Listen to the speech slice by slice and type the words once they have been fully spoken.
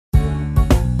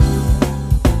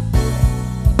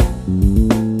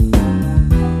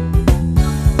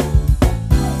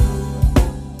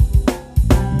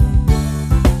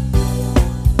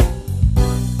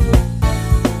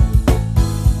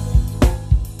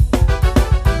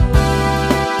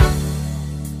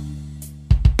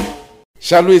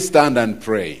Shall we stand and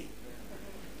pray?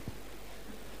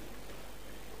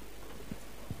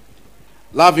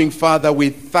 Loving Father,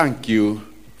 we thank you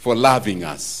for loving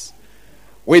us.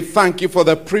 We thank you for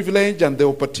the privilege and the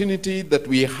opportunity that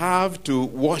we have to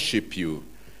worship you,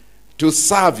 to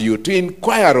serve you, to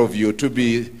inquire of you, to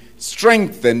be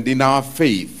strengthened in our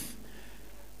faith.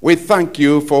 We thank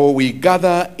you for we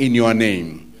gather in your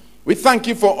name. We thank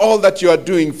you for all that you are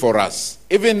doing for us.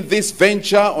 Even this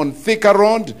venture on Thika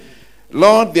Road,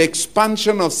 Lord, the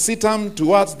expansion of Sitam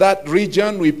towards that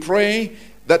region, we pray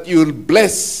that you'll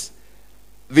bless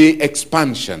the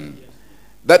expansion,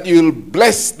 that you'll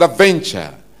bless the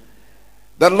venture,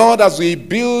 that, Lord, as we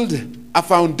build a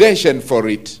foundation for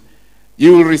it,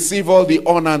 you will receive all the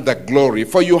honor and the glory,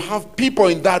 for you have people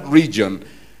in that region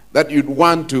that you'd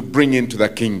want to bring into the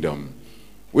kingdom.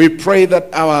 We pray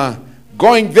that our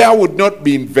going there would not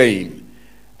be in vain,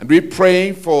 and we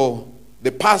pray for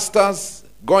the pastors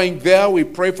going there. We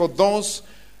pray for those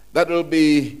that will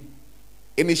be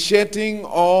initiating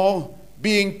or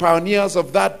being pioneers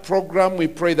of that program. We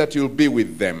pray that you'll be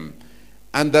with them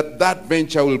and that that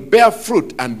venture will bear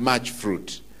fruit and much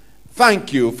fruit.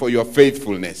 Thank you for your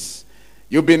faithfulness.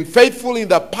 You've been faithful in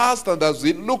the past, and as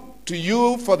we look to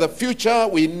you for the future,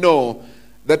 we know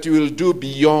that you will do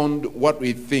beyond what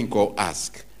we think or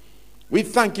ask. We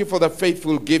thank you for the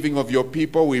faithful giving of your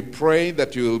people. We pray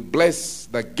that you will bless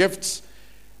the gifts,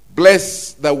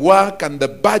 bless the work and the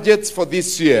budgets for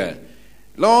this year.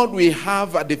 Lord, we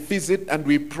have a deficit, and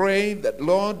we pray that,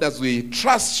 Lord, as we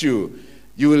trust you,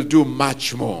 you will do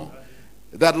much more.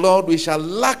 That, Lord, we shall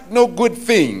lack no good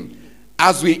thing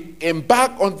as we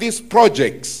embark on these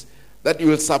projects, that you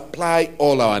will supply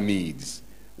all our needs.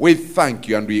 We thank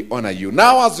you and we honor you.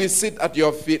 Now, as we sit at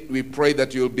your feet, we pray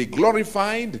that you will be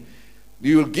glorified,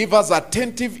 you will give us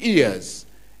attentive ears,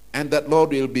 and that, Lord,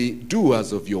 we will be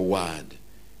doers of your word.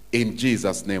 In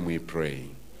Jesus' name we pray.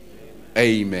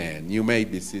 Amen. You may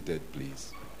be seated,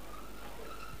 please.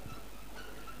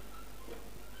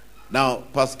 Now,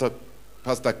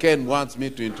 Pastor Ken wants me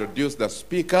to introduce the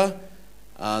speaker.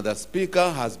 The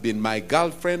speaker has been my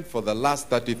girlfriend for the last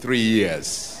 33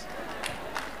 years.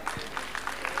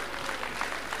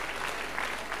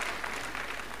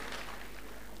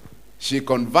 She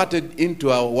converted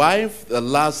into a wife the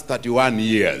last 31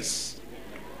 years.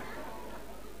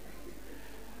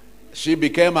 She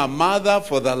became a mother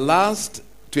for the last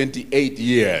 28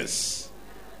 years.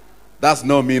 That's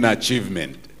no mean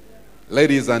achievement.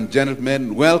 Ladies and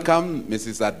gentlemen, welcome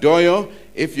Mrs. Adoyo.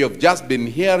 If you've just been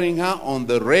hearing her on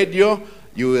the radio,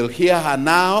 you will hear her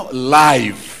now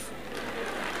live.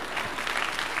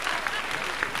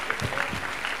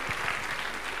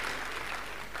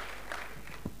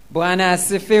 Bwana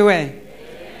asifiwe.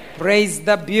 Praise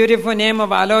the beautiful name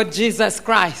of our Lord Jesus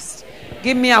Christ.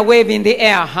 Give me a wave in the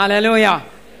air. Hallelujah.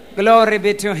 Glory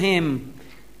be to him.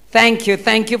 Thank you.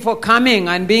 Thank you for coming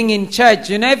and being in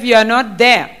church. You know, if you are not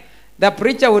there, the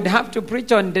preacher would have to preach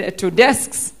to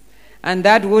desks, and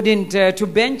that wouldn't, to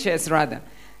benches rather.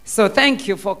 So thank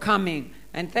you for coming.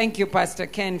 And thank you, Pastor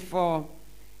Ken, for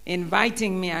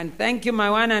inviting me. And thank you, my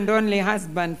one and only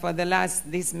husband, for the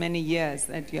last this many years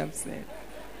that you have said.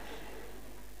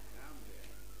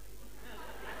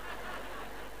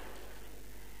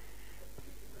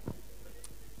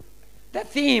 The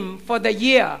theme for the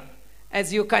year,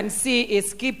 as you can see,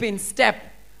 is keeping step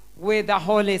with the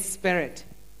Holy Spirit.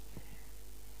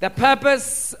 The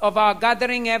purpose of our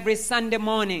gathering every Sunday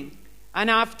morning and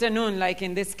afternoon, like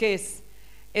in this case,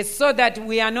 is so that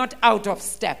we are not out of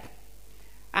step.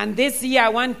 And this year I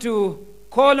want to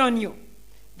call on you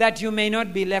that you may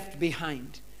not be left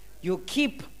behind. You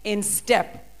keep in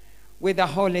step with the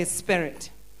Holy Spirit.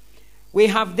 We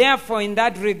have therefore in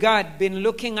that regard been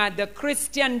looking at the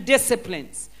Christian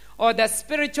disciplines or the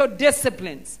spiritual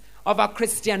disciplines of a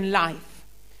Christian life.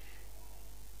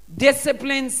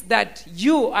 Disciplines that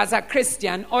you as a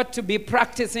Christian ought to be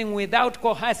practicing without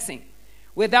coercing,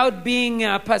 without being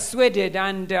persuaded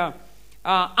and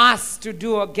asked to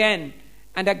do again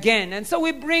and again. And so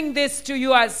we bring this to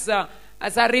you as a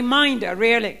reminder,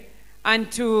 really,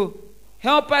 and to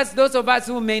help us, those of us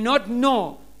who may not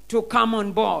know, to come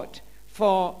on board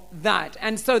for that.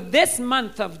 And so this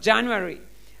month of January,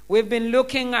 we've been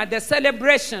looking at the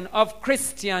celebration of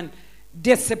Christian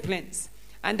disciplines.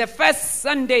 And the first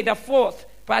Sunday, the 4th,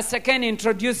 Pastor Ken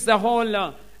introduced the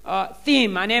whole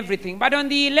theme and everything. But on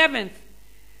the 11th,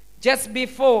 just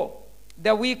before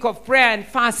the week of prayer and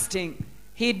fasting,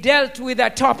 he dealt with a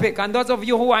topic. And those of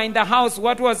you who are in the house,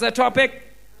 what was the topic?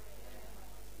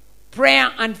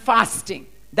 Prayer and fasting.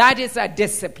 That is a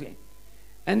discipline.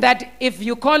 And that if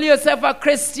you call yourself a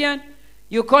Christian,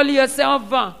 you call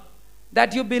yourself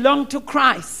that you belong to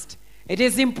Christ, it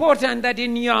is important that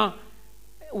in your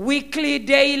weekly,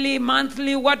 daily,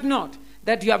 monthly, whatnot,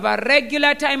 that you have a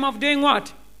regular time of doing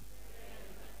what?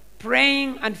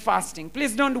 Praying and fasting.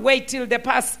 Please don't wait till the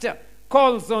pastor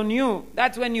calls on you.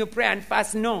 That's when you pray and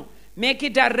fast. No. Make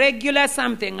it a regular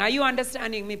something. Are you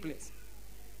understanding me, please?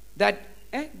 That,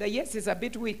 the yes is a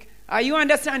bit weak. Are you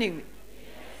understanding me? Yes.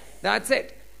 That's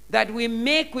it. That we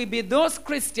be those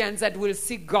Christians that will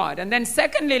seek God. And then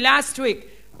secondly, last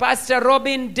week, Pastor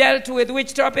Robin dealt with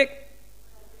which topic?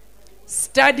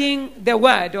 Studying the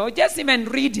word, or just even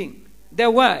reading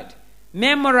the word,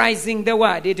 memorizing the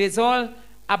word. It is all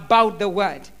about the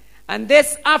word. And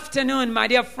this afternoon, my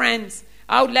dear friends,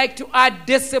 I would like to add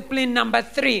discipline number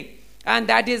 3, and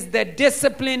that is the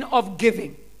discipline of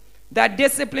giving. That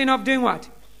discipline of doing what?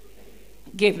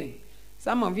 Giving.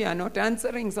 Some of you are not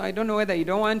answering, so I don't know whether you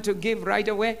don't want to give right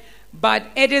away. But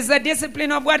it is a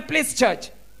discipline of what, please, church?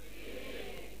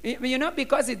 You know,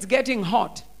 because it's getting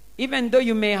hot. Even though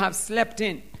you may have slept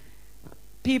in,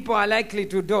 people are likely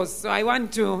to doze. So I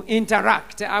want to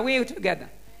interact. Are we together?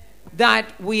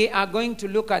 That we are going to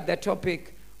look at the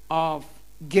topic of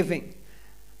giving.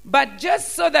 But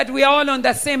just so that we are all on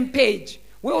the same page,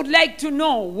 we would like to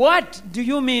know, what do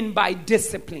you mean by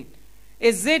discipline?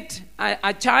 Is it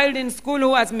a child in school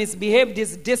who has misbehaved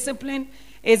is discipline?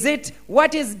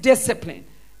 What is discipline?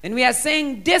 And we are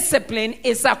saying discipline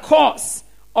is a course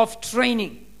of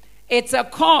training. It's a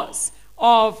course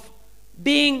of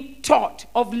being taught,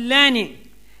 of learning.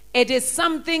 It is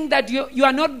something that you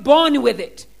are not born with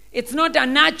it. It's not a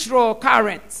natural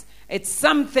occurrence. It's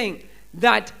something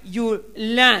that you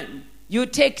learn. You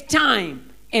take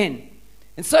time in.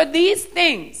 And so these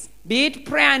things, be it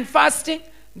prayer and fasting,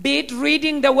 be it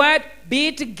reading the word, be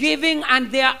it giving,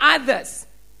 and there are others,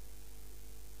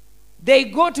 they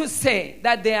go to say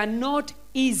that they are not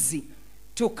easy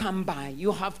to come by.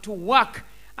 You have to work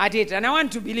at it. And I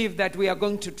want to believe that we are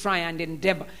going to try and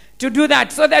endeavor to do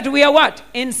that, so that we are what?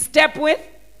 In step with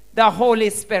the Holy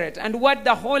Spirit and what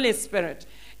the Holy Spirit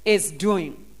is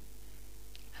doing.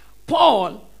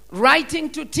 Paul, writing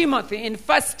to Timothy in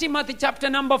 1 Timothy chapter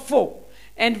number 4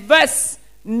 and verse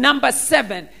number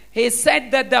 7, he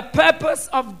said that the purpose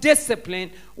of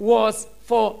discipline was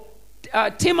for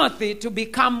Timothy to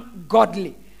become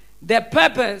godly. The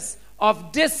purpose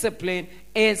of discipline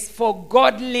is for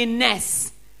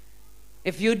godliness.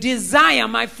 If you desire,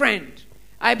 my friend,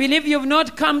 I believe you've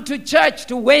not come to church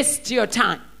to waste your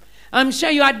time. I'm sure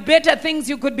you had better things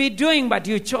you could be doing, but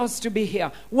you chose to be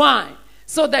here. Why?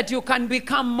 So that you can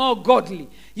become more godly.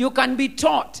 You can be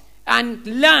taught and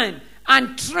learn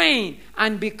and train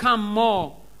and become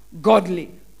more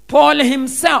godly. Paul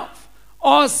himself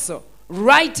also,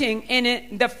 writing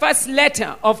in the first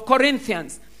letter of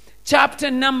Corinthians, chapter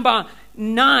number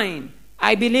 9,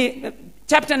 I believe,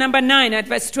 chapter number 9 at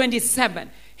verse 27,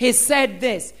 he said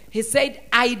this. He said,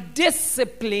 I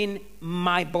discipline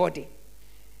my body.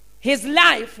 His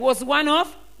life was one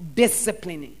of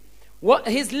disciplining.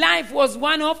 His life was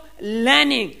one of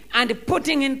learning and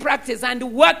putting in practice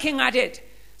and working at it.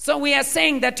 So we are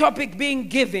saying the topic being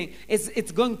giving,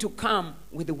 it's going to come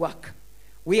with work.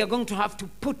 We are going to have to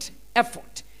put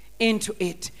effort into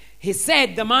it. He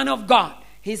said, the man of God,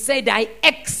 he said, I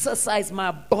exercise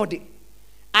my body.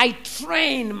 I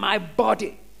train my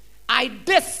body. I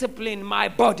discipline my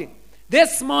body.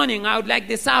 This morning,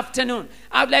 this afternoon,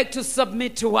 I would like to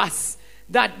submit to us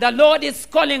that the Lord is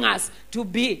calling us to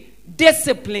be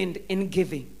disciplined in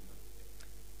giving.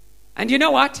 And you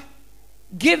know what?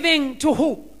 Giving to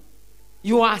who?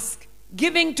 You ask.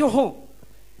 Giving to who?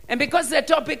 And because the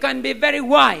topic can be very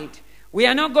wide, we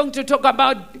are not going to talk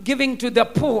about giving to the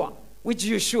poor, which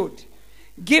you should.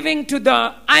 Giving to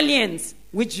the aliens,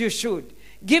 which you should.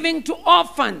 Giving to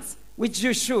orphans, which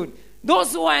you should.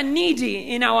 Those who are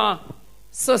needy in our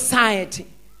society.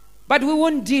 But we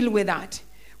won't deal with that.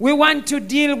 We want to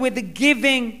deal with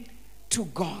giving to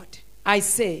God. I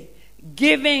say,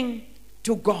 giving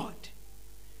to God.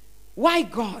 Why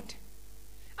God?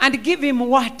 And give him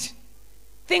what?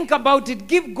 Think about it.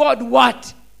 Give God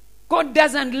what? God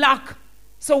doesn't lack.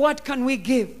 So what can we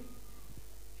give?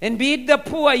 And be it the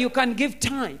poor, you can give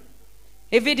time.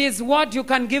 If it is what, you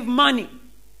can give money.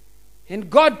 And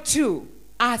God too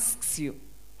asks you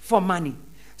for money.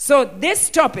 So this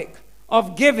topic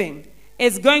of giving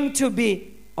is going to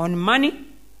be on money,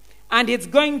 and it's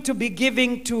going to be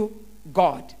giving to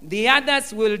God. The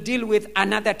others will deal with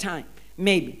another time,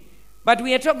 maybe. But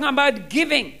we are talking about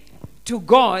giving to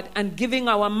God and giving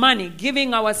our money,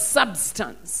 giving our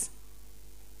substance.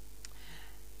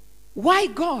 Why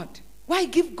God? Why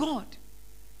give God?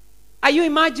 Are you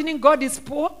imagining God is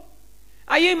poor?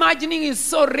 Are you imagining he's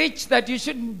so rich that you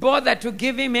shouldn't bother to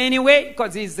give him anyway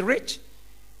because he's rich?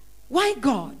 Why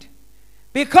God?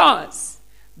 Because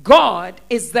God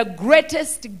is the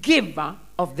greatest giver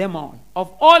of them all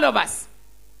of us.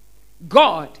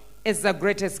 God is the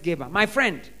greatest giver. My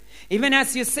friend, even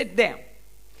as you sit there,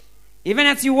 even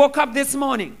as you woke up this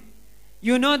morning,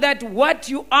 you know that what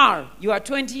you are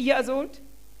 20 years old,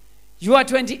 you are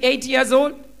 28 years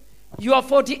old, you are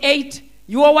 48,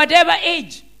 you are whatever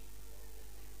age.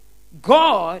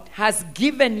 God has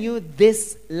given you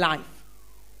this life.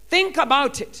 Think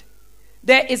about it.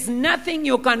 There is nothing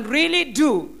you can really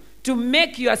do to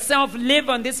make yourself live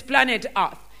on this planet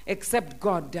Earth except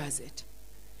God does it.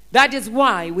 That is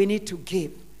why we need to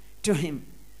give to Him.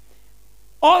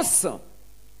 Also,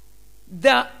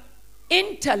 the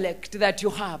intellect that you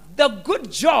have, the good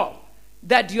job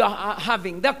that you are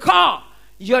having, the car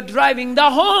you're driving, the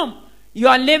home you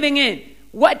are living in,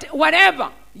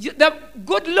 whatever, the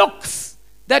good looks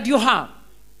that you have,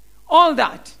 all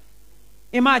that,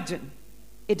 imagine,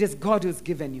 it is God who's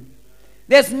given you.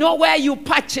 There's nowhere you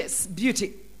purchase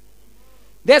beauty.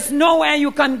 There's nowhere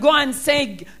you can go and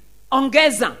say,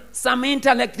 ongeza some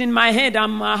intellect in my head,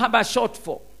 I have a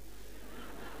shortfall.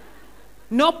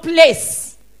 No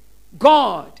place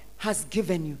God has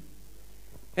given you.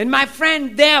 And my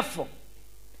friend, therefore,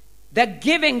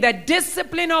 the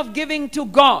discipline of giving to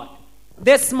God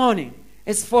this morning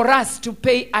is for us to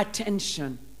pay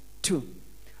attention to.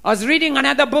 I was reading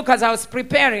another book as I was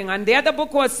preparing, and the other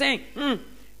book was saying,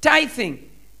 tithing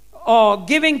or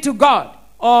giving to God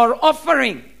or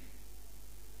offering.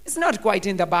 It's not quite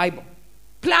in the Bible.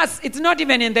 Plus, it's not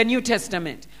even in the New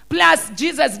Testament. Plus,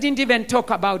 Jesus didn't even talk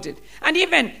about it. And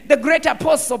even the great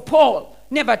apostle Paul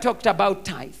never talked about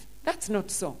tithe. That's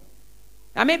not so.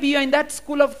 Now, maybe you're in that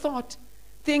school of thought,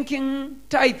 thinking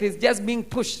tithe is just being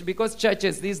pushed because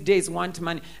churches these days want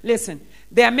money. Listen,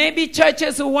 there may be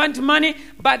churches who want money,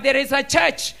 but there is a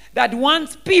church that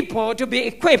wants people to be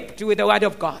equipped with the Word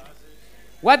of God.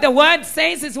 What the Word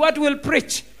says is what we'll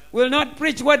preach. We'll not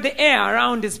preach what the air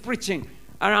around is preaching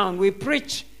around. We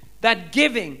preach that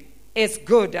giving is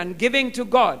good and giving to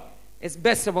God is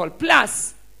best of all.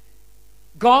 Plus,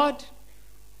 God,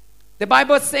 the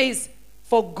Bible says,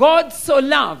 for God so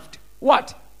loved,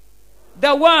 what?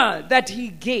 The world that He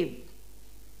gave.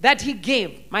 That He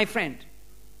gave, my friend.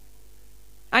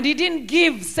 And He didn't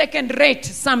give second-rate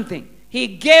something. He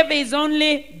gave His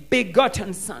only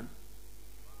begotten Son.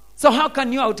 So how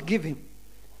can you outgive Him?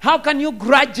 How can you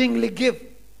grudgingly give?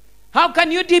 How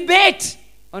can you debate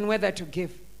on whether to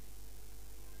give?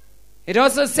 It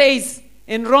also says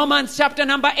in Romans chapter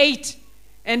number 8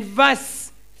 and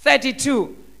verse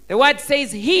 32, the word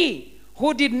says, He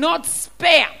who did not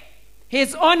spare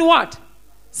His own what?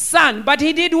 Son, but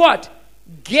He did what?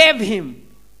 Gave Him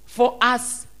for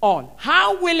us all.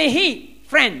 How will He,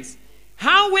 friends,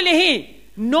 how will He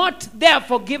not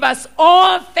therefore give us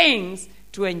all things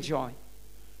to enjoy?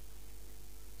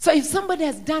 So if somebody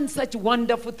has done such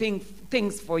wonderful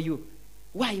things for you,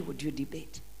 why would you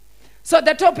debate? So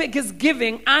the topic is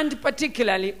giving, and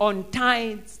particularly on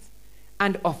tithes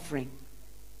and offering.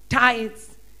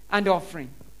 Tithes and offering.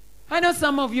 I know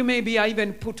some of you maybe are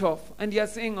even put off, and you're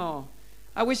saying, oh,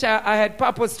 I wish I had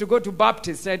purpose to go to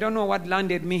Baptist. I don't know what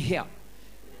landed me here.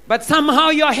 But somehow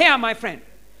you're here, my friend.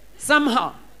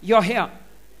 Somehow you're here.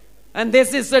 And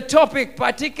this is a topic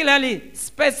particularly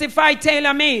specified,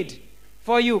 tailor-made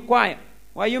for you, choir.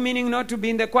 Were you meaning not to be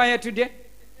in the choir today?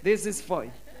 This is for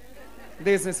you.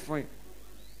 This is for you.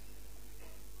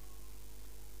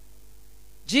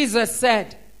 Jesus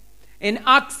said in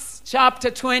Acts chapter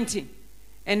 20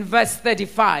 and verse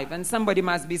 35, and somebody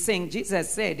must be saying, Jesus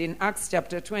said in Acts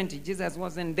chapter 20, Jesus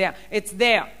wasn't there. It's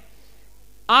there.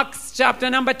 Acts chapter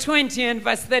number 20 and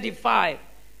verse 35.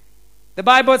 The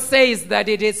Bible says that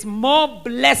it is more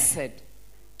blessed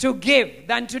to give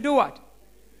than to do what?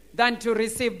 Than to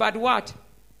receive. But what?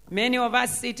 Many of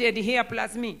us seated here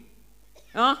plus me.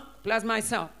 Plus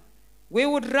myself. We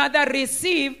would rather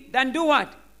receive than do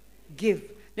what? Give.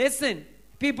 Listen,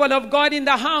 people of God in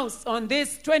the house on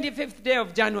this 25th day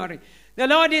of January, the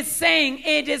Lord is saying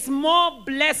it is more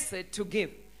blessed to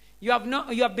give. You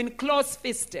have been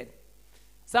close-fisted.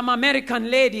 Some American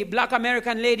lady, black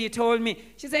American lady told me,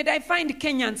 she said, I find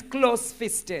Kenyans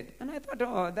close-fisted. And I thought,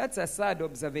 oh, that's a sad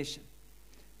observation.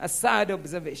 A sad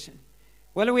observation.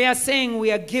 Well, we are saying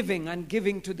we are giving and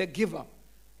giving to the giver.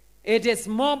 It is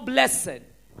more blessed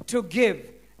to give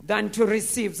than to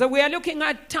receive. So we are looking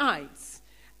at tithes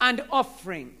and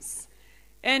offerings.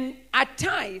 And a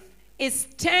tithe is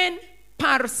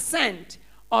 10%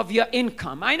 of your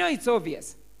income. I know it's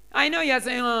obvious. I know you're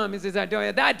saying, oh, Mrs.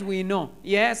 Adoyo, that we know.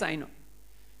 Yes, I know.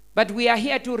 But we are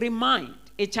here to remind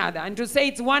each other and to say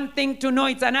it's one thing to know,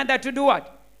 it's another to do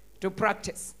what? To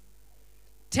practice.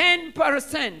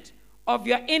 10% of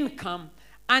your income.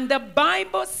 And the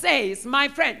Bible says, my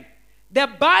friend, the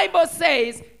Bible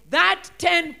says that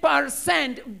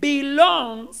 10%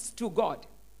 belongs to God.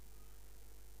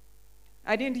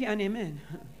 I didn't hear an amen.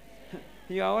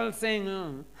 You are all saying,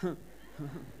 oh.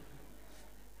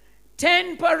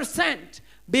 10%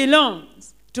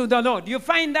 belongs to the Lord. You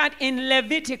find that in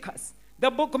Leviticus, the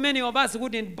book many of us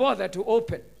wouldn't bother to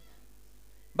open.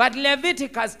 But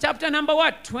Leviticus chapter number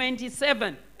what?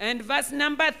 27 and verse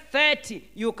number 30.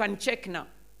 You can check now.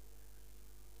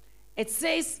 It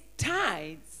says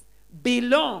tithes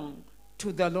belong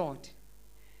to the Lord.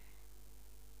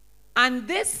 And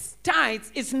this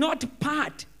tithes is not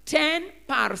part,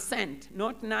 10%,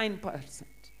 not 9%.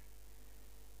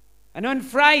 And on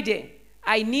Friday,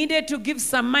 I needed to give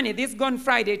some money. This gone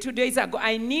Friday, 2 days ago.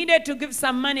 I needed to give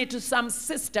some money to some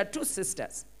sister, 2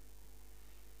 sisters.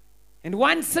 And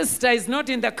one sister is not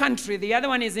in the country. The other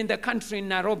one is in the country in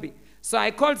Nairobi. So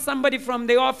I called somebody from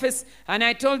the office and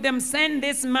I told them, send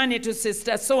this money to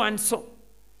sister so and so.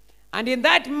 And in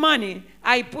that money,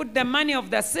 I put the money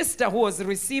of the sister who was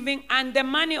receiving and the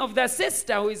money of the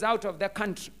sister who is out of the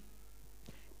country.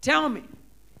 Tell me,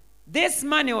 this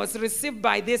money was received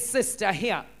by this sister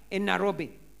here in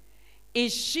Nairobi.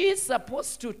 Is she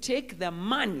supposed to take the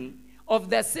money of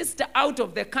the sister out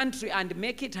of the country and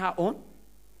make it her own?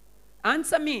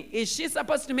 Answer me. Is she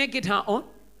supposed to make it her own?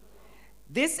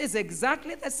 This is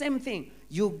exactly the same thing.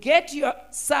 You get your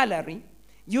salary,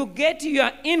 you get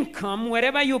your income,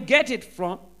 wherever you get it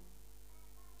from.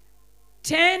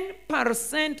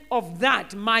 10% of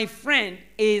that, my friend,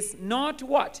 is not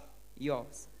what?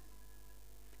 Yours.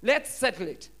 Let's settle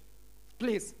it.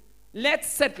 Please, let's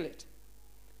settle it.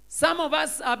 Some of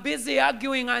us are busy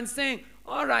arguing and saying,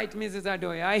 all right, Mrs.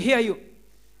 Adoyo, I hear you.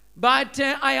 But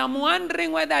I am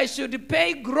wondering whether I should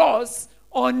pay gross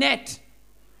or net.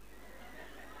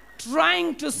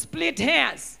 Trying to split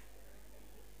hairs.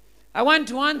 I want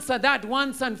to answer that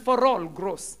once and for all,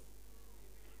 gross.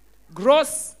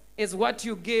 Gross is what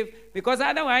you give, because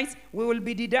otherwise we will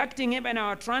be deducting even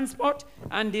our transport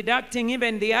and deducting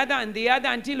even the other and the other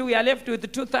until we are left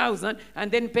with 2,000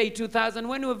 and then pay 2,000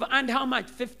 when we've earned how much?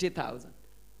 50,000.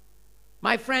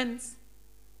 My friends,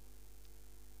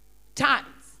 tithes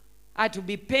are to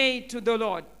be paid to the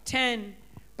Lord, 10%.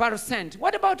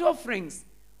 What about offerings?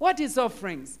 What is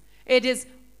offerings? It is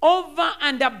over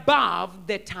and above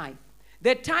the tithe.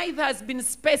 The tithe has been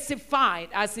specified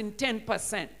as in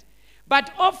 10%.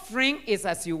 But offering is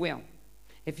as you will.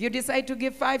 If you decide to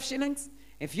give 5 shillings,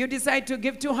 if you decide to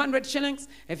give 200 shillings,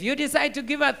 if you decide to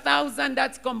give 1,000,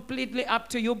 that's completely up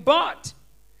to you. But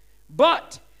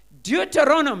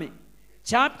Deuteronomy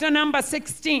chapter number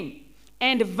 16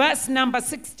 and verse number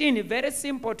 16, very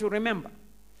simple to remember.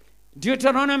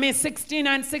 Deuteronomy 16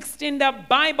 and 16, the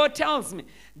Bible tells me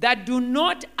that do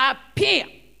not appear.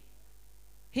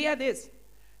 Hear this.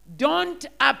 Don't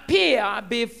appear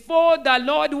before the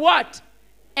Lord what?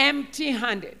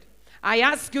 Empty-handed. I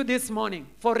ask you this morning,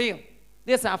 for real,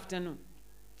 this afternoon.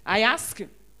 I ask you,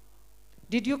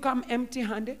 did you come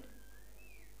empty-handed?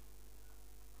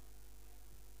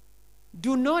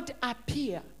 Do not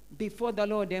appear before the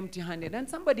Lord empty-handed. And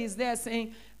somebody is there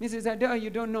saying, Mrs. Adah, you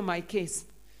don't know my case.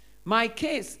 My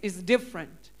case is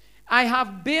different. I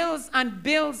have bills and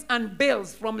bills and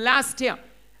bills from last year.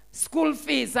 School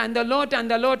fees and the lot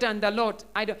and the lot and the lot.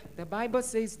 The Bible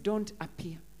says don't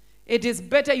appear. It is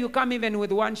better you come even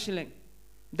with 1 shilling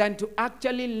than to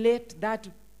actually let that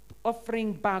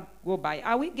offering bag go by.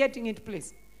 Are we getting it,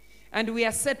 please? And we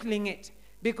are settling it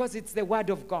because it's the word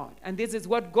of God. And this is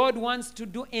what God wants to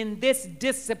do in this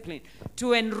discipline,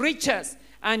 to enrich us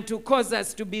and to cause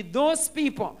us to be those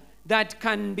people that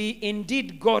can be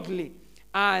indeed godly,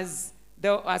 as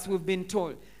we've been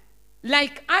told.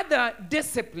 Like other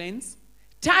disciplines,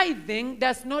 tithing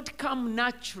does not come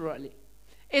naturally.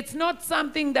 It's not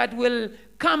something that will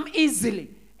come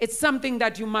easily. It's something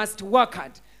that you must work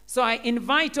at. So I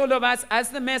invite all of us, as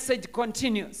the message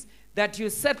continues, that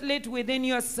you settle it within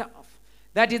yourself,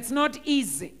 that it's not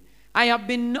easy. I've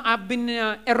been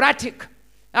erratic.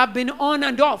 I've been on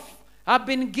and off. I've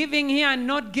been giving here and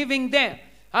not giving there.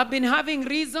 I've been having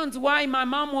reasons why my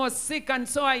mom was sick and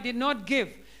so I did not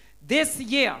give. This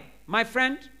year, my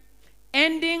friend,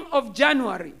 ending of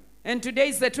January, and today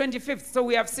is the 25th, so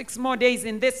we have 6 more days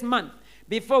in this month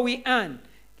before we earn.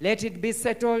 Let it be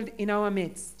settled in our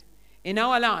midst, in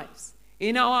our lives,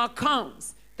 in our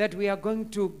accounts, that we are going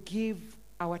to give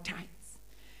our tithes.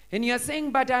 And you're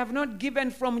saying, but I have not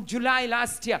given from July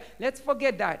last year. Let's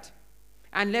forget that.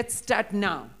 And let's start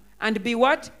now. And be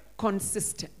what?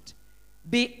 consistent.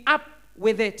 Be up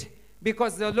with it,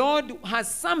 because the Lord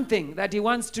has something that he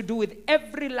wants to do with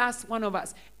every last one of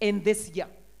us in this year.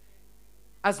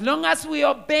 As long as we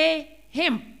obey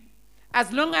him,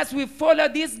 as long as we follow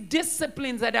these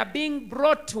disciplines that are being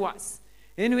brought to us,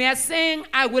 and we are saying,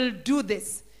 I will do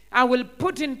this, I will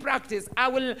put in practice, I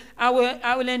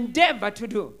will endeavor to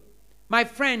do. My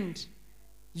friend,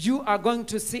 you are going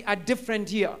to see a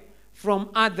different year from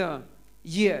other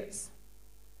years.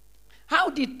 How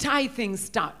did tithing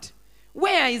start?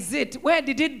 Where is it? Where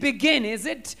did it begin? Is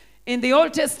it in the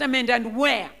Old Testament, and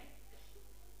where?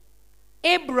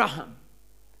 Abraham,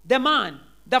 the man,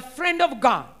 the friend of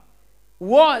God,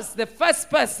 was the first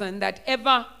person that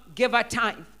ever gave a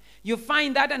tithe. You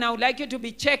find that, and I would like you to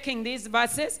be checking these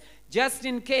verses, just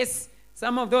in case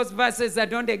some of those verses that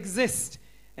don't exist,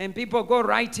 and people go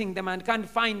writing them and can't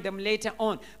find them later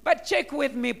on. But check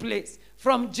with me, please.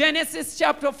 From Genesis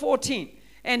chapter 14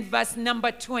 and verse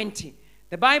number 20.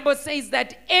 The Bible says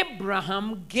that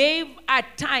Abraham gave a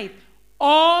tithe,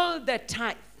 all the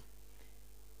tithe.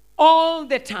 All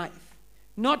the tithe.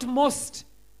 Not most,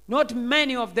 not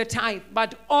many of the tithe,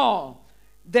 but all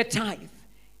the tithe.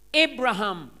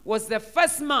 Abraham was the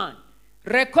first man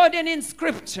recorded in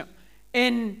Scripture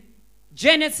in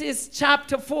Genesis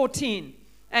chapter 14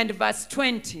 and verse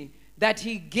 20 that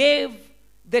he gave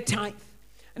the tithe.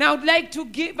 And I would like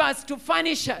to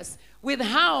furnish us with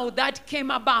how that came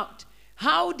about.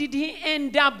 How did he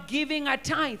end up giving a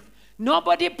tithe?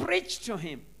 Nobody preached to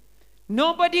him.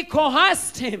 Nobody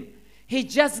coerced him. He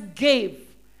just gave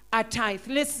a tithe.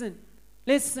 Listen.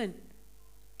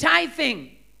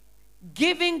 Tithing,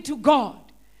 giving to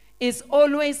God, is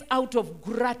always out of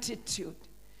gratitude,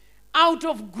 out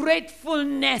of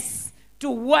gratefulness to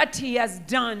what he has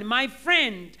done. My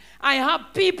friend, I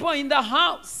have people in the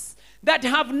house that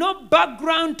have no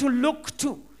background to look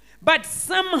to, but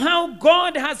somehow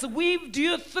God has weaved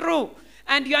you through,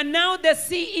 and you are now the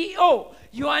CEO.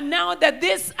 You are now the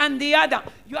this and the other.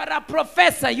 You are a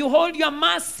professor. You hold your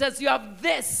masters. You have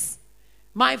this.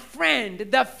 My friend,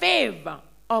 the favor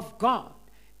of God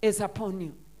is upon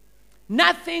you.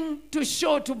 Nothing to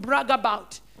show, to brag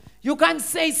about. You can't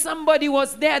say somebody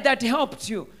was there that helped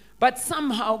you, but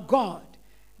somehow God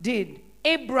did.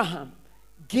 Abraham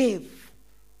gave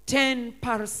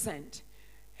 10%.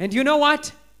 And you know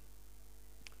what?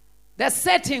 The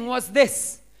setting was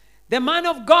this. The man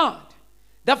of God,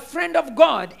 the friend of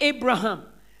God, Abraham,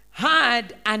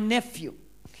 had a nephew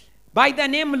by the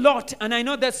name Lot. And I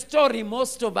know the story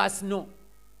most of us know.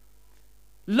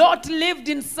 Lot lived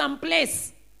in some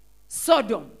place,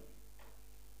 Sodom.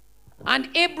 And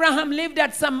Abraham lived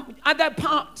at some other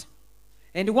part.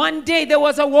 And one day there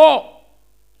was a war.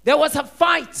 There was a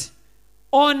fight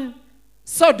on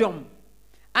Sodom.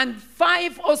 And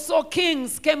 5 or so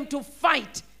kings came to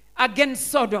fight against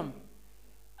Sodom.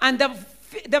 And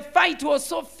the fight was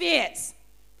so fierce.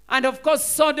 And of course,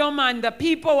 Sodom and the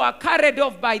people were carried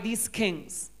off by these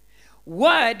kings.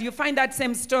 You find that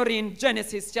same story in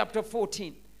Genesis chapter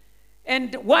 14.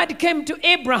 And word came to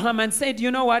Abraham and said,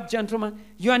 you know what, gentlemen?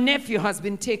 Your nephew has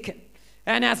been taken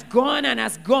and has gone and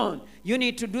has gone. You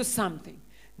need to do something.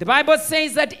 The Bible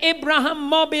says that Abraham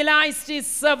mobilized his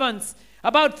servants,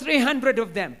 about 300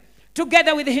 of them,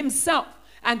 together with himself.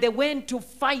 And they went to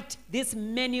fight these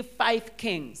many 5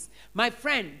 kings. My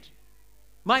friend,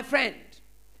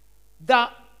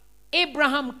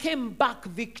 Abraham came back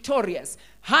victorious,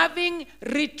 having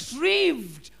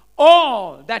retrieved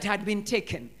all that had been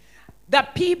taken. The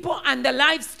people and the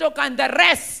livestock and the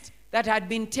rest that had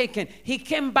been taken. He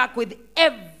came back with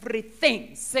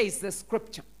everything, says the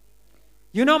Scripture.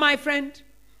 You know, my friend,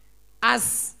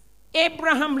 as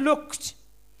Abraham looked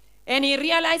and he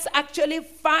realized actually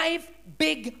 5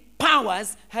 big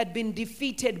powers had been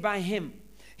defeated by him.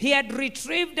 He had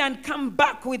retrieved and come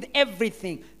back with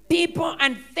everything, people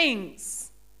and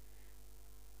things.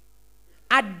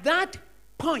 At that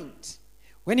point,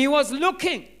 when he was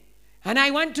looking, and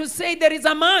I want to say there is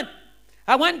a man,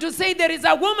 I want to say there is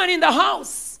a woman in the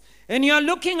house, and you're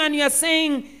looking and you're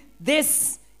saying,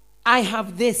 I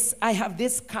have this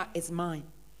car is mine.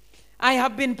 I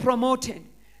have been promoted.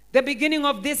 The beginning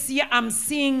of this year, I'm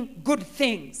seeing good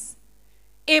things.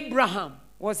 Abraham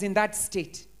was in that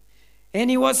state. And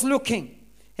he was looking.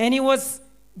 And he was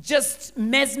just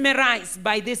mesmerized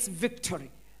by this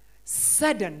victory.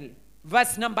 Suddenly,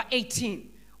 verse number 18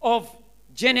 of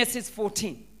Genesis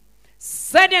 14.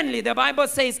 Suddenly, the Bible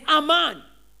says, a man,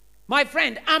 my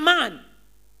friend, a man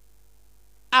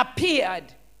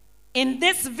appeared in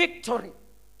this victory,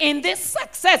 in this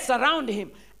success around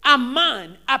him. A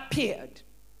man appeared.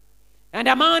 And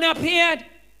a man appeared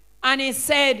and he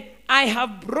said, I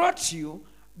have brought you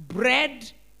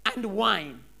bread and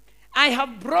wine. I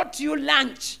have brought you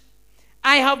lunch.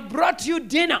 I have brought you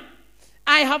dinner.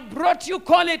 I have brought you,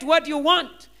 call it what you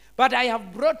want, but I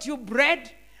have brought you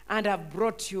bread and I've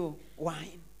brought you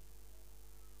wine.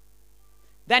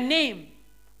 The name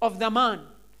of the man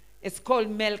is called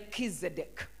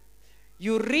Melchizedek.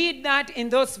 You read that in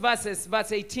those verses,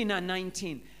 verse 18 and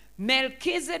 19.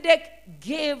 Melchizedek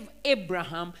gave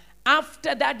Abraham,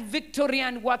 after that victory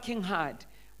and working hard,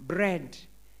 bread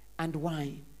and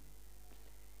wine.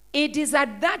 It is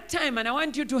at that time, and I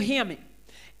want you to hear me,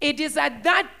 it is at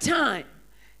that time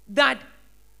that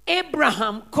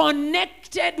Abraham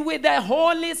connected with the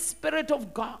Holy Spirit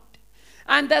of God.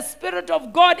 And the Spirit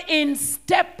of God in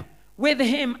step with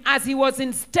him as he was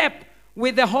in step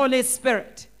with the Holy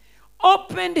Spirit,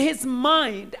 opened his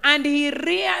mind, and he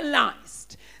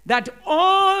realized that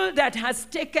all that has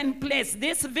taken place,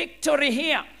 this victory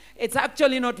here, it's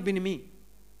actually not been me.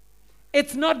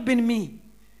 It's not been me.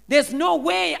 There's no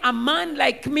way a man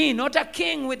like me, not a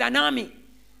king with an army,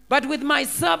 but with my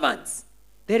servants,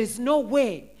 there is no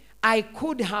way I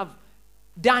could have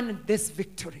done this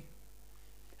victory.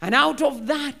 And out of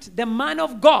that, the man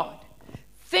of God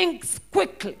thinks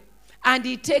quickly, and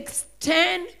he takes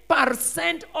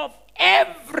 10% of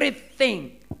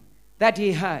everything that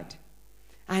he had,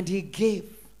 and he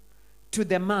gave to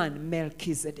the man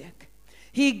Melchizedek.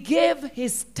 He gave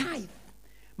his tithe.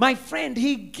 My friend,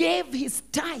 he gave his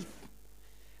tithe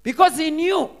because he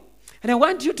knew. And I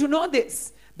want you to know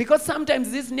this, because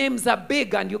sometimes these names are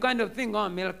big and you kind of think, oh,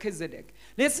 Melchizedek.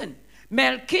 Listen,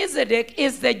 Melchizedek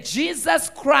is the Jesus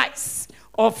Christ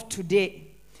of today.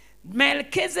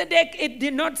 Melchizedek, it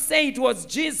did not say it was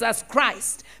Jesus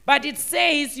Christ, but it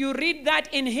says, you read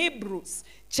that in Hebrews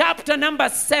chapter number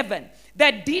 7,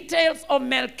 the details of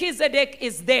Melchizedek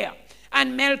is there.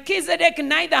 And Melchizedek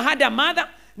neither had a mother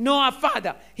nor a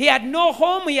father. He had no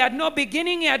home, he had no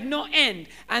beginning, he had no end.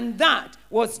 And that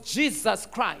was Jesus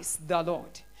Christ the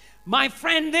Lord. My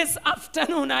friend, this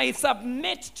afternoon I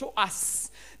submit to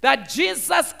us that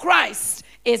Jesus Christ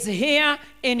is here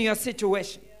in your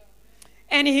situation.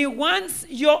 And he wants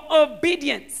your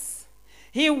obedience.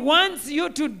 He wants you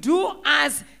to do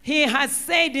as he has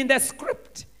said in the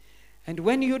script. And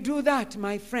when you do that,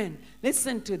 my friend,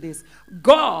 listen to this.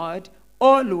 God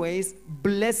always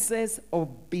blesses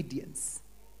obedience.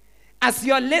 As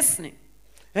you're listening,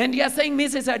 and you're saying,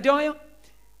 Mrs. Adoyo,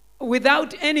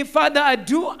 without any further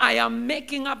ado, I am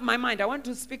making up my mind. I want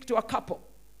to speak to a couple.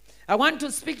 I want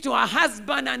to speak to a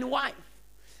husband and wife.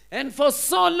 And for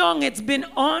so long, it's been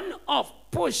on, off,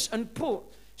 push and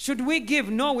pull. Should we give?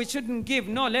 No, we shouldn't give.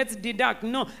 No, let's deduct.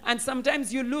 No. And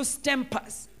sometimes you lose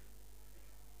tempers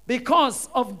because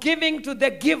of giving to the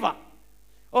giver,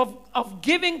 of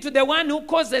giving to the one who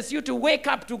causes you to wake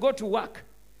up to go to work.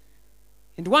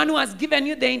 And one who has given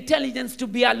you the intelligence to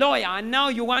be a lawyer, and now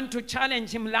you want to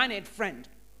challenge him, learned friend.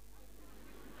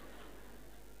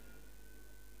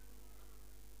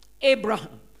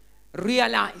 Abraham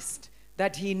realized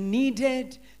that he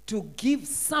needed to give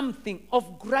something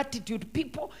of gratitude.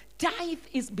 People, tithe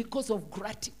is because of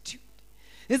gratitude.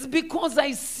 It's because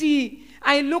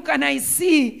I look and I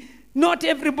see not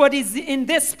everybody is in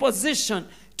this position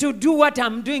to do what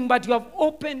I'm doing, but you have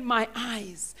opened my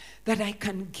eyes that I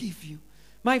can give you.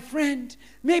 My friend,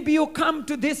 maybe you come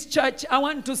to this church. I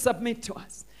want to submit to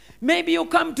us. Maybe you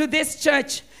come to this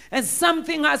church and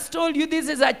something has told you this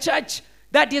is a church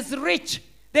that is rich.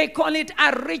 They call it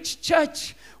a rich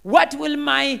church. What will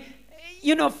my,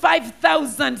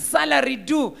 5,000 salary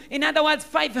do? In other words,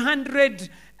 500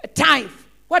 tithe.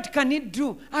 What can it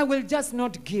do? I will just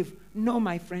not give. No,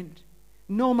 my friend.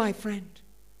 No, my friend.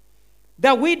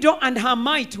 The widow and her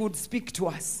mite would speak to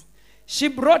us. She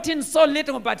brought in so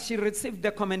little, but she received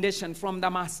the commendation from the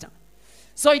master.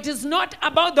 So it is not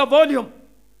about the volume.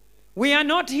 We are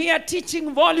not here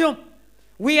teaching volume.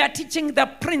 We are teaching the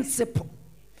principle.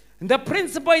 And the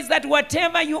principle is that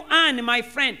whatever you earn, my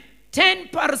friend,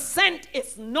 10%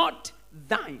 is not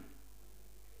thine.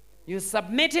 You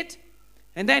submit it,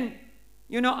 and then,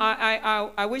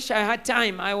 I wish I had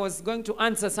time. I was going to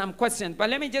answer some questions. But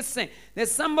let me just say,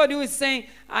 there's somebody who is saying,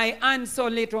 I earn so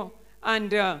little,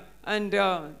 and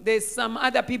there's some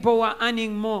other people who are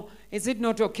earning more. Is it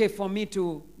not okay for me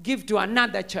to give to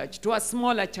another church, to a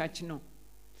smaller church? No.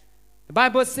 The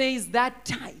Bible says that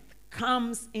tithe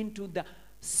comes into the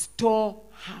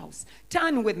storehouse.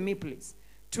 Turn with me, please,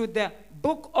 to the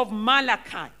book of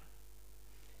Malachi.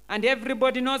 And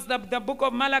everybody knows that the book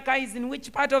of Malachi is in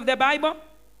which part of the Bible?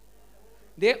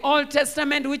 The Old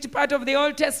Testament. Which part of the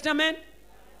Old Testament?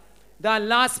 The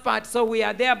last part. So we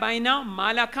are there by now.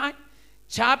 Malachi,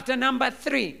 chapter number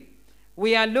 3.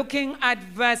 We are looking at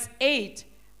verse 8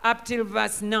 up till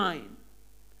verse 9.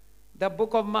 The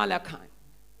book of Malachi.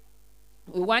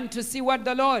 We want to see what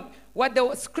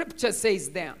the scripture says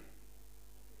there.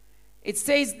 It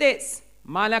says this,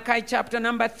 Malachi chapter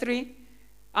number 3.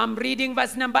 I'm reading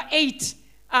verse number 8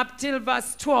 up till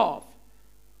verse 12.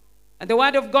 And the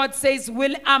word of God says,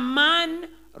 will a man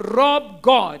rob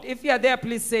God? If you are there,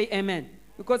 please say amen.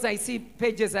 Because I see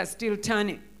pages are still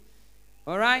turning.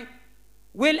 All right?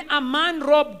 Will a man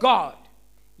rob God?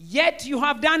 Yet you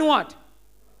have done what?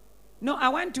 No, I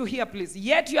want to hear, please.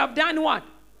 Yet you have done what?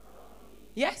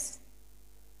 Yes.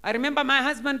 I remember my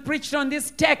husband preached on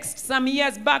this text some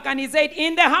years back, and he said,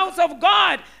 in the house of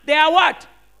God, they are what?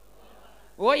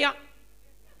 Oh, yeah.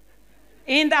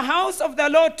 In the house of the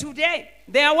Lord today,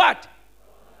 they are what?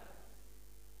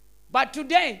 But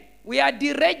today, we are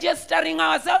deregistering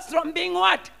ourselves from being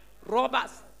what?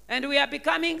 Robbers. And we are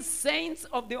becoming saints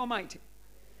of the Almighty.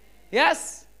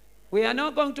 Yes. We are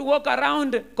not going to walk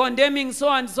around condemning so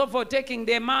and so for taking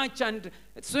their march and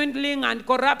swindling and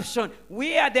corruption.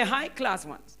 We are the high class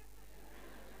ones.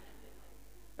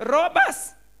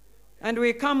 Robbers. And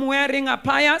we come wearing a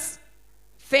pious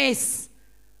face.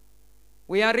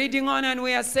 We are reading on and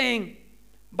we are saying,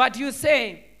 but you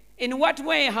say, in what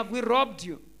way have we robbed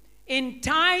you? In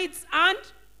tithes and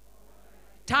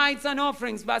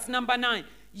offerings. Verse number 9.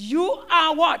 You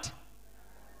are what?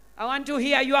 I want to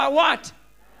hear, you are what?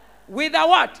 With a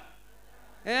what?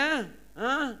 Yeah.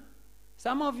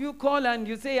 Some of you call and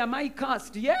you say, am I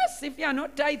cursed? Yes, if you are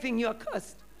not tithing, you are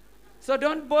cursed. So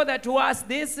don't bother to ask.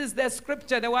 This is the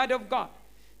scripture, the word of God.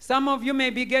 Some of you may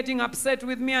be getting upset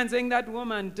with me and saying that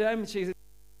woman, she's...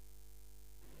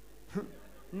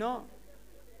 No.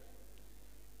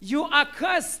 You are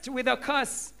cursed with a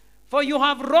curse, for you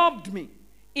have robbed me.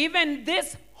 Even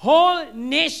this whole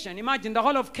nation, imagine the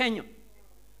whole of Kenya.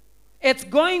 It's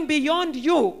going beyond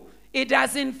you. It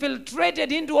has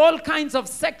infiltrated into all kinds of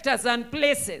sectors and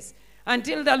places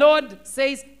until the Lord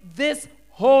says this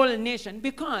whole nation.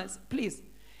 Because, please,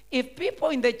 if people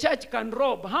in the church can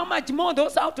rob, how much more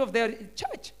those out of their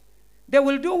church? They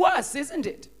will do worse, isn't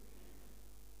it?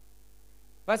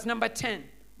 Verse number 10.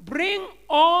 Bring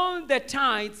all the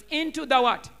tithes into the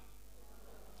what?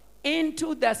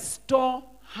 Into the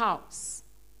storehouse,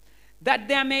 that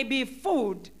there may be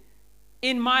food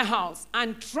in my house.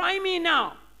 And try me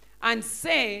now, and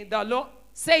says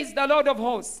the Lord of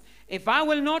hosts, if I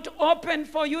will not open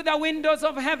for you the windows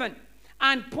of heaven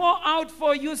and pour out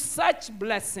for you such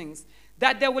blessings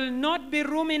that there will not be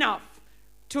room enough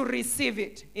to receive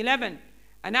it. 11.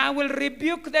 And I will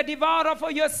rebuke the devourer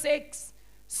for your sakes,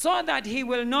 so that he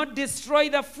will not destroy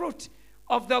the fruit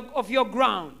of your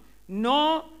ground,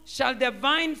 nor shall the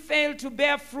vine fail to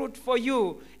bear fruit for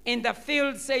you in the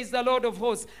field, says the Lord of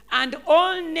hosts, and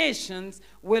all nations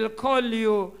will call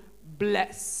you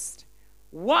blessed.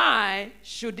 Why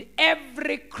should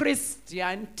every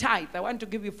Christian tithe? I want to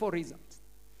give you 4 reasons.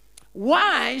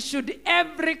 Why should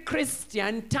every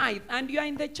Christian tithe? And you are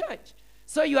in the church,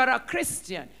 so you are a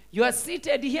Christian. You are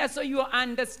seated here, so you are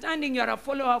understanding you are a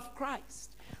follower of Christ.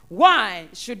 Why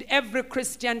should every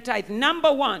Christian tithe?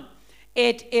 Number 1,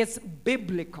 it is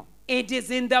biblical. It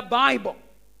is in the Bible.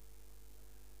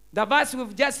 The verse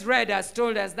we've just read has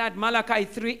told us that, Malachi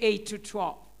 3, 8 to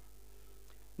 12.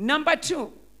 Number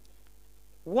 2,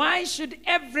 why should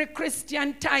every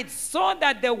Christian tithe? So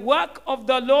that the work of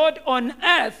the Lord on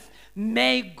earth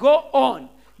may go on.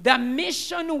 The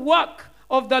mission work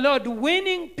of the Lord,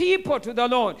 winning people to the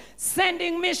Lord,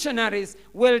 sending missionaries,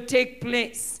 will take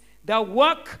place. The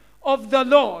work of the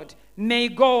Lord may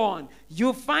go on.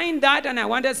 You find that, and I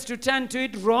want us to turn to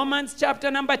it, Romans chapter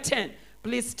number 10.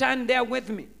 Please stand there with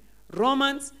me.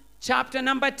 Romans chapter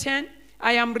number 10.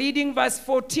 I am reading verse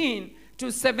 14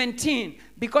 to 17,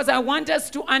 because I want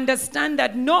us to understand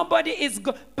that nobody is...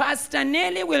 Pastor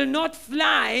Nelly will not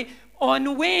fly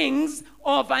on wings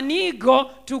of an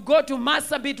eagle to go to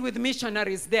Marsabit with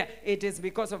missionaries there. It is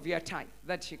because of your tithe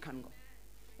that she can go.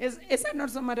 Is that not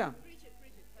so, madam? Preach it.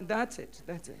 That's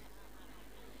it.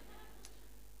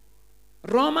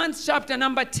 Romans chapter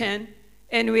number 10,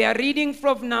 and we are reading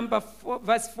from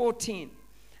verse 14.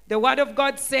 The word of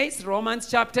God says,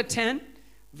 Romans chapter 10,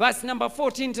 verse number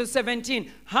 14 to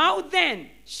 17. How then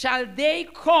shall they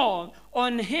call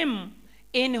on him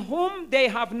in whom they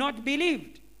have not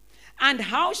believed? And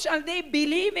how shall they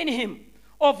believe in him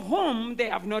of whom they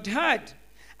have not heard?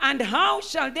 And how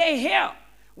shall they hear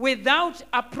without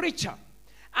a preacher?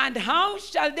 And how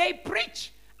shall they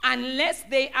preach unless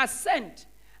they are sent?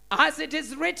 As it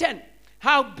is written,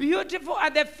 how beautiful are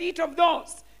the feet of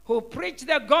those who preach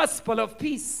the gospel of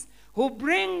peace, who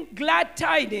bring glad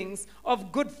tidings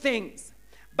of good things.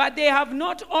 But they have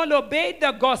not all obeyed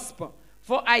the gospel.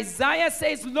 For Isaiah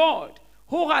says, Lord,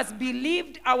 who has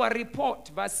believed our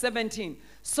report? Verse 17.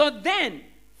 So then,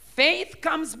 faith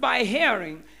comes by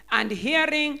hearing, and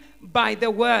hearing by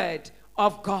the word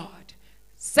of God.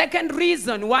 Second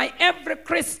reason why every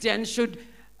Christian should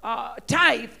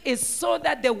tithe is so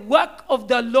that the work of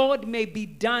the Lord may be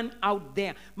done out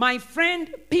there. My friend,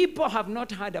 people have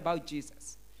not heard about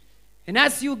Jesus. And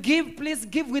as you give, please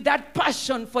give with that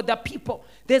passion for the people.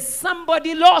 There's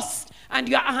somebody lost, and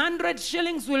your 100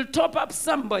 shillings will top up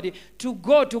somebody to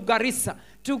go to Garissa,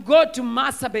 to go to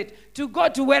Marsabit, to go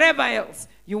to wherever else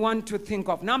you want to think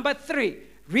of.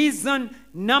 Reason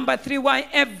number three why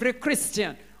every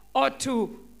Christian ought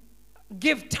to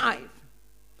give tithe.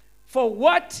 For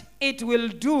what it will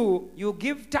do,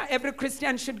 every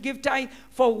Christian should give tithe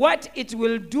for what it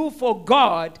will do for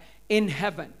God in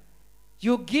heaven.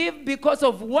 You give because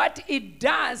of what it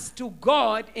does to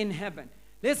God in heaven.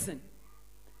 Listen,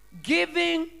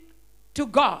 giving to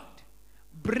God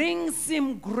brings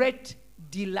him great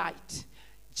delight.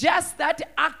 Just that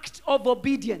act of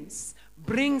obedience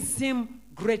brings him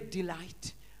great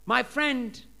delight. My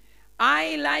friend,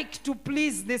 I like to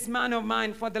please this man of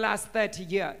mine for the last 30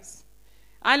 years.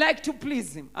 I like to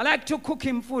please him. I like to cook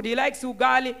him food. He likes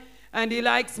ugali and he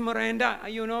likes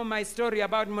mrenda. You know my story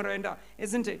about mrenda,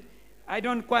 isn't it? I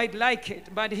don't quite like it,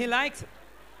 but he likes it.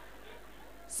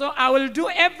 So I will do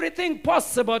everything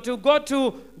possible to go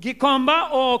to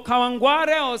Gikomba or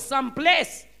Kawangware or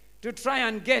someplace to try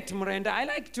and get mrenda. I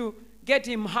like to get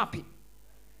him happy.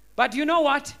 But you know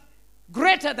what?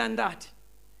 Greater than that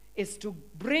is to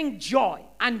bring joy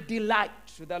and delight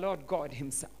to the Lord God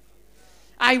himself.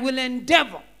 I will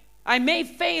endeavor. I may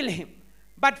fail him,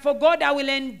 but for God I will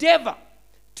endeavor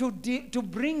to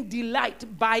bring delight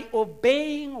by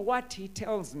obeying what he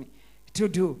tells me to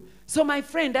do. So my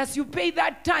friend, as you pay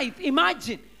that tithe,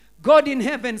 imagine God in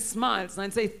heaven smiles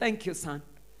and says, thank you, son.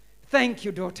 Thank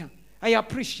you, daughter. I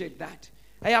appreciate that.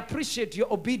 I appreciate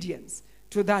your obedience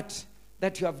to that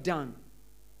you have done.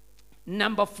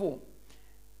 Number 4,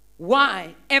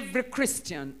 why every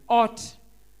Christian ought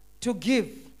to give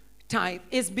tithe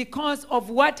is because of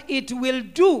what it will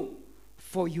do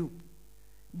for you.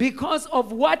 Because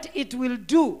of what it will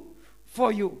do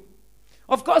for you.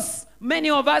 Of course, many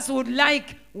of us would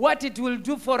like what it will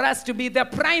do for us to be the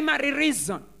primary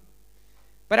reason.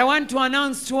 But I want to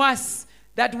announce to us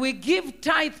that we give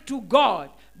tithe to God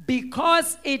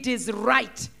because it is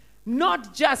right.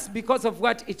 Not just because of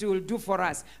what it will do for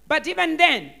us. But even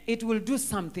then, it will do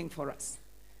something for us.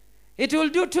 It will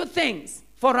do 2 things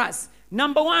for us.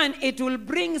 Number 1, it will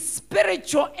bring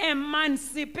spiritual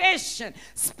emancipation,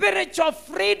 spiritual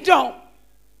freedom.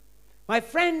 My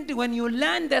friend, when you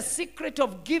learn the secret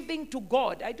of giving to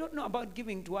God, I don't know about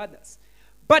giving to others,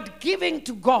 but giving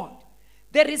to God,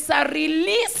 there is a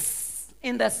release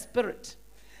in the spirit.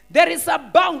 There is a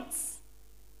bounce.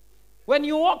 When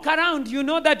you walk around, you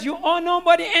know that you owe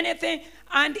nobody anything,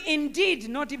 and indeed,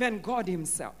 not even God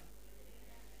himself.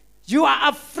 You are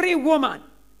a free woman,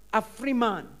 a free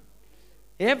man.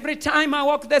 Every time I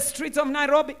walk the streets of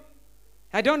Nairobi,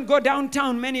 I don't go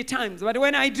downtown many times, but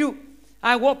when I do,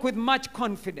 I walk with much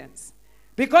confidence.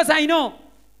 Because I know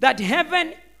that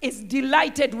heaven is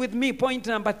delighted with me, point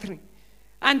number 3.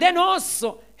 And then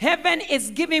also, heaven is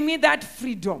giving me that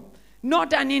freedom,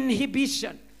 not an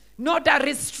inhibition, not a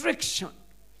restriction.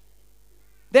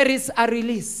 There is a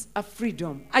release, a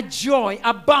freedom, a joy,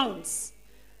 a bounce.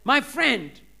 My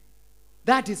friend,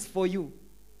 that is for you.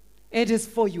 It is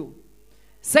for you.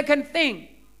 Second thing,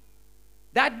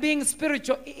 that being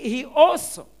spiritual, he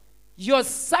also, your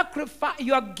sacrifice,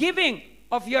 your giving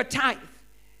of your tithe,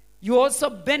 you also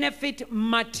benefit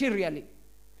materially.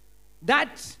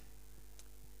 That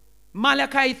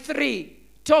Malachi 3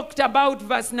 talked about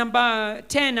verse number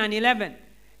 10 and 11.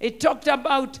 It talked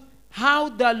about how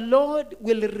the Lord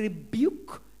will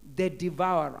rebuke the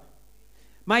devourer.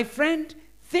 My friend,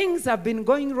 things have been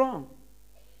going wrong.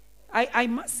 I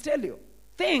must tell you,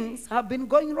 things have been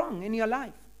going wrong in your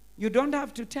life. You don't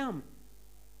have to tell me.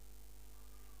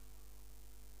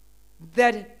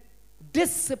 The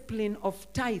discipline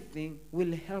of tithing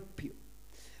will help you.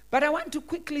 But I want to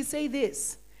quickly say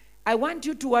this. I want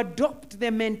you to adopt the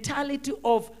mentality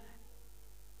of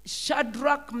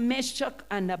Shadrach, Meshach,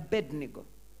 and Abednego.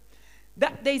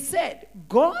 That they said,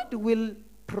 God will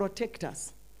protect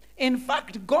us. In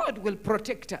fact, God will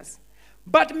protect us.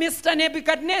 But Mr.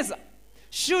 Nebuchadnezzar,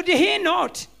 should he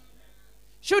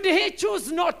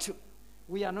choose not to,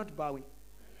 we are not bowing.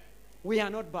 We are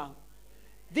not bowing.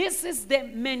 This is the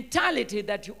mentality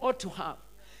that you ought to have.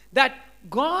 That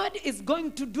God is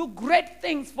going to do great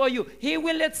things for you. He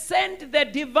will send the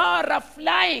devourer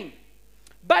flying.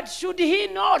 But should he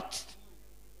not,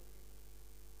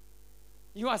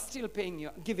 you are still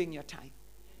giving your tithe.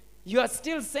 You are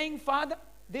still saying, Father,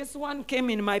 this one came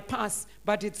in my purse,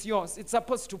 but it's yours. It's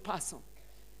supposed to pass on.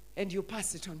 And you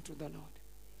pass it on to the Lord.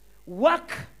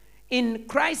 Work in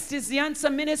Christ is the Answer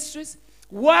Ministries.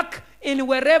 Work in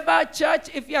wherever church,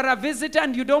 if you're a visitor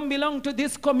and you don't belong to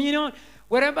this communion,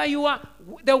 wherever you are,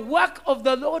 the work of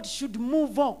the Lord should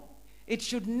move on. It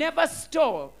should never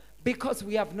stall because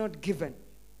we have not given.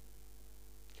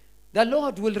 The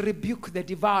Lord will rebuke the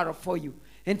devourer for you,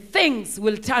 and things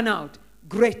will turn out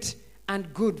great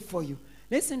and good for you.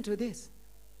 Listen to this.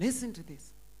 Listen to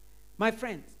this. My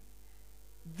friends,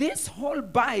 this whole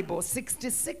Bible,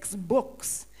 66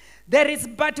 books, there is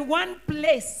but one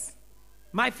place,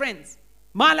 my friends,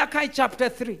 Malachi chapter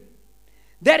 3.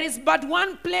 There is but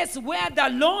one place where the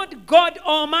Lord God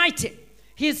Almighty,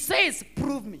 He says,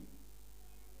 prove me.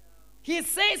 He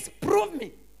says, prove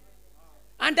me.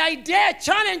 And I dare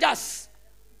challenge us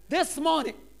this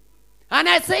morning. And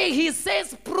I say, He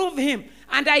says, prove Him.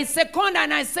 And I second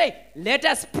and I say, let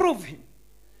us prove Him.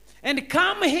 And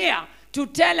come here to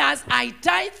tell us, I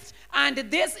tithed, and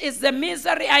this is the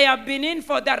misery I have been in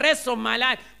for the rest of my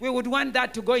life. We would want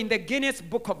that to go in the Guinness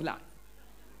Book of Life.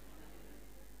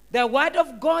 The word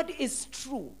of God is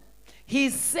true. He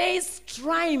says,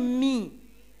 try me.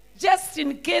 Just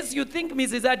in case you think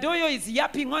Mrs. Adoyo is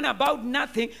yapping on about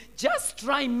nothing, just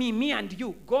try me and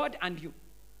you, God and you.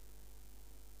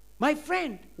 My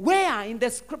friend, where in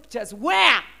the scriptures,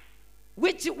 where?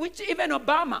 Which even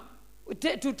Obama,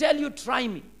 to tell you, try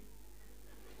me.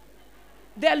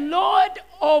 The Lord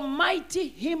Almighty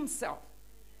Himself,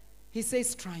 He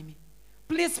says, try me.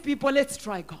 Please, people, let's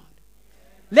try God.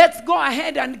 Let's go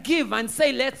ahead and give and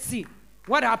say, let's see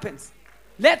what happens.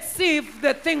 Let's see if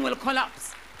the thing will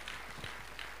collapse.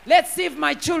 Let's see if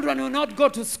my children will not go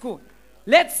to school.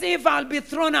 Let's see if I'll be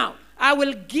thrown out. I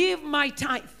will give my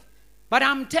tithe. But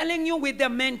I'm telling you, with the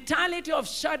mentality of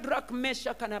Shadrach,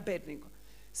 Meshach, and Abednego,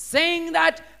 saying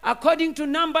that according to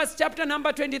Numbers chapter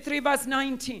number 23, verse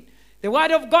 19, the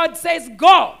word of God says,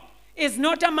 God is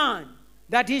not a man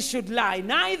that He should lie,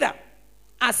 neither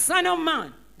a son of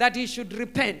man that He should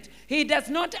repent. He does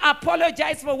not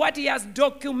apologize for what He has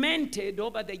documented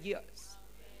over the years.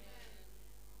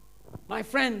 My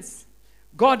friends,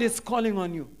 God is calling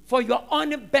on you for your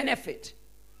own benefit.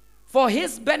 For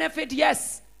His benefit,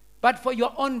 yes, but for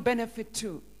your own benefit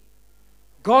too.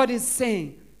 God is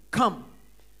saying, come,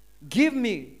 give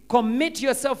me, commit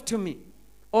yourself to me.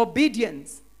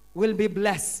 Obedience will be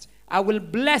blessed. I will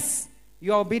bless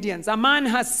your obedience. A man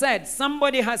has said,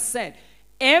 somebody has said,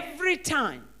 every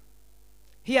time,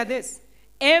 hear this,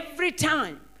 every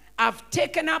time I've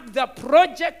taken up the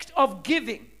project of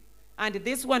giving, and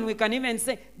this one we can even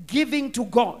say giving to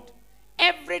God.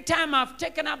 Every time I've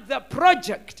taken up the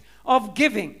project of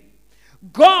giving,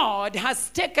 God has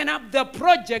taken up the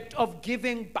project of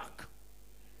giving back.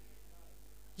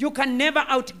 You can never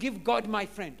outgive God, my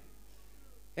friend.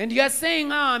 And you're saying,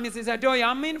 Mrs. Adoyo,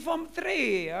 I'm in Form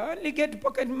 3. I only get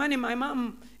pocket money. My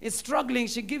mom is struggling.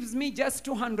 She gives me just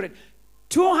 200.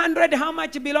 200, how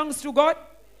much belongs to God?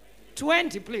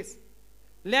 20, please.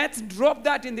 Let's drop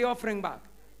that in the offering bag.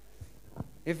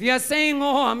 If you're saying,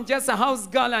 I'm just a house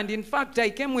girl, and in fact, I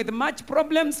came with much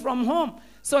problems from home.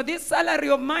 So this salary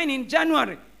of mine in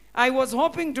January, I was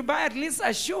hoping to buy at least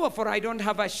a shoe, for I don't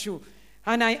have a shoe.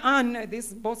 And I earn,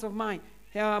 this boss of mine,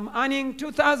 I'm earning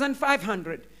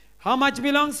 2,500. How much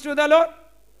belongs to the Lord?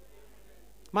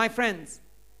 My friends,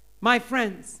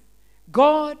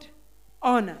 God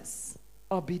honors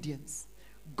obedience.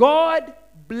 God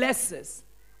blesses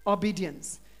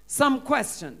obedience. Some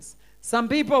questions. Some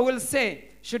people will say,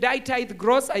 should I tithe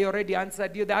gross? I already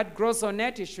answered you that. Gross or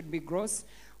net, it should be gross.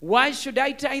 Why should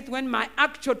I tithe when my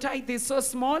actual tithe is so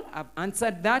small? I've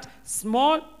answered that.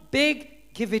 Small,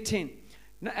 big, give it in.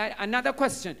 Another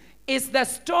question. Is the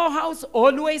storehouse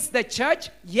always the church?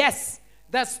 Yes.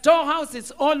 The storehouse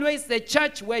is always the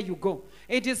church where you go.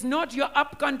 It is not your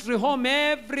upcountry home.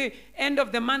 Every end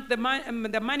of the month, the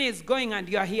money is going and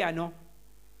you are here. No.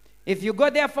 If you go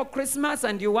there for Christmas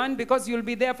and you want, because you'll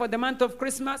be there for the month of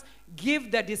Christmas,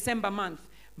 give the December month.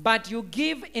 But you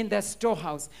give in the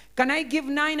storehouse. Can I give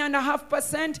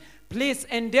 9.5%? Please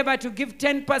endeavor to give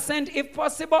 10%, if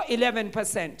possible,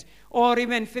 11%, or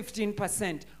even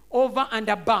 15%, over and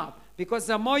above. Because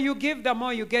the more you give, the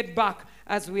more you get back,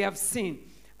 as we have seen.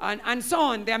 And so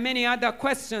on. There are many other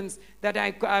questions that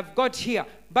I've got here.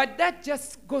 But that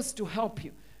just goes to help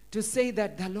you to say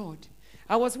that the Lord,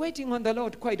 I was waiting on the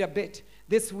Lord quite a bit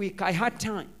this week. I had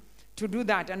time to do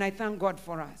that, and I thank God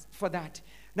for that.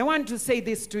 And I want to say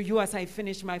this to you as I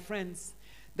finish, my friends.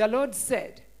 The Lord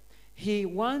said He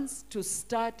wants to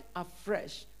start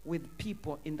afresh with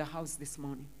people in the house this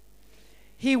morning.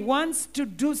 He wants to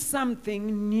do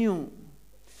something new.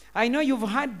 I know you've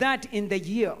heard that in the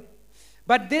year,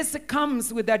 but this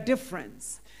comes with a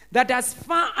difference. That as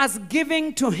far as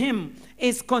giving to him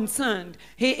is concerned,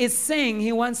 he is saying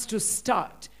he wants to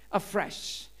start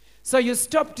afresh. So you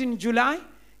stopped in July,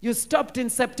 you stopped in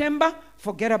September,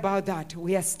 forget about that.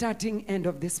 We are starting end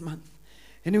of this month.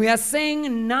 And we are saying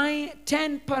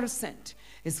 10%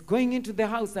 is going into the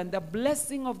house, and the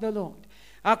blessing of the Lord,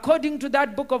 according to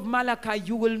that book of Malachi,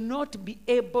 you will not be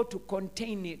able to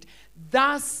contain it.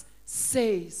 Thus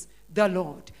says the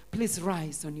Lord. Please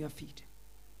rise on your feet.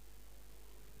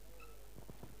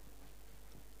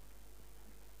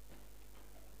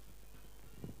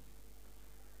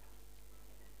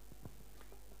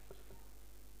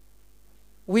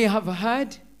 We have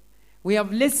heard, we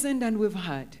have listened, and we've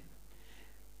heard.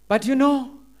 But you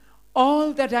know,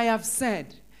 all that I have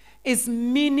said is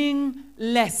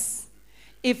meaningless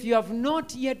if you have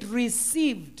not yet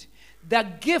received the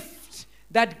gift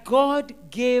that God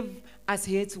gave as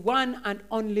his one and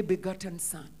only begotten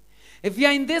Son. If you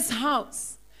are in this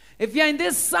house, if you are in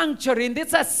this sanctuary, in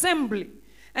this assembly,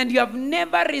 and you have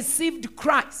never received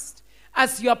Christ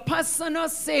as your personal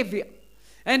Savior,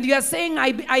 and you are saying,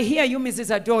 I hear you,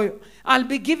 Mrs. Adoyo, I'll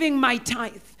be giving my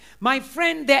tithe. My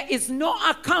friend, there is no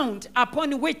account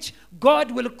upon which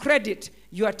God will credit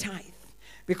your tithe.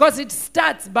 Because it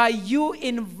starts by you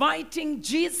inviting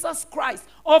Jesus Christ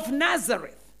of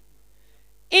Nazareth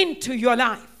into your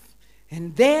life.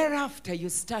 And thereafter you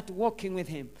start walking with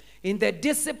him in the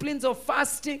disciplines of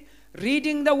fasting,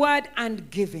 reading the word,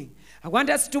 and giving. I want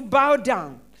us to bow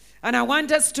down, and I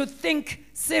want us to think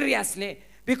seriously,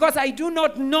 because I do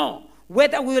not know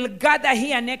whether we will gather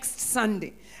here next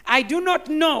Sunday. I do not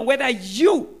know whether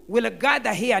you will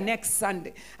gather here next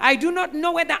Sunday. I do not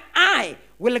know whether I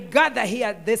will gather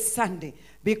here this Sunday,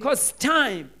 because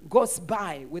time goes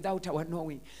by without our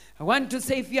knowing. I want to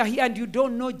say, if you are here and you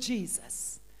don't know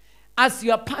Jesus as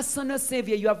your personal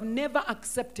Savior, you have never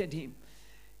accepted him,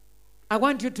 I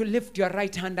want you to lift your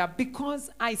right hand up, because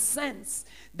I sense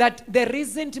that there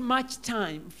isn't much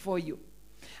time for you.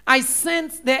 I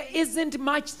sense there isn't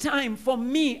much time for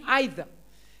me either.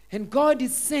 And God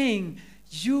is saying,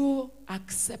 you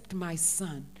accept my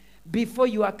Son before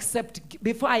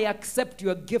I accept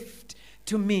your gift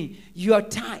to me, your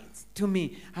tithes to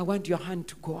me. I want your hand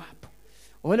to go up.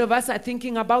 All of us are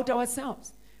thinking about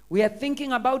ourselves. We are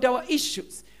thinking about our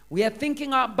issues. We are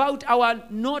thinking about our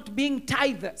not being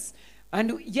tithers.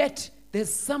 And yet,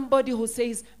 there's somebody who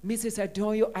says, Mrs.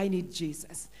 Adoyo, I need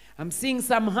Jesus. I'm seeing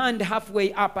some hand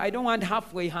halfway up. I don't want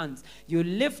halfway hands. You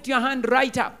lift your hand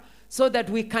right up so that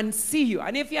we can see you.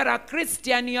 And if you're a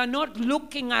Christian, you're not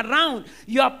looking around.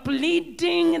 You're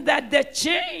pleading that the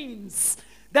chains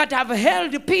that have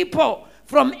held people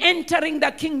from entering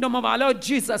the kingdom of our Lord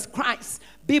Jesus Christ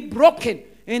be broken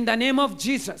in the name of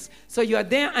Jesus. So you're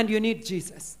there and you need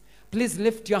Jesus. Please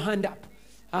lift your hand up.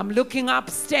 I'm looking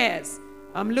upstairs.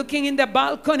 I'm looking in the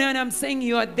balcony, and I'm saying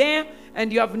you are there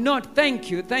and you have not.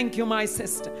 Thank you, my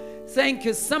sister. Thank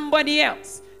you. Somebody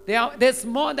else. There's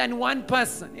more than one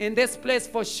person in this place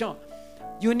for sure.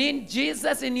 You need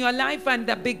Jesus in your life, and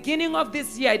the beginning of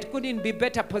this year, it couldn't be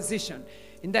better positioned.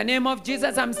 In the name of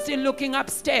Jesus, I'm still looking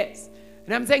upstairs.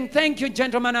 And I'm saying, thank you,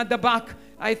 gentlemen at the back.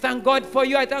 I thank God for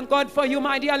you. I thank God for you,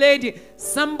 my dear lady.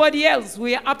 Somebody else,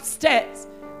 we are upstairs.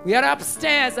 We are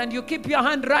upstairs, and you keep your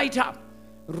hand right up.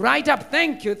 Right up.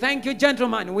 Thank you,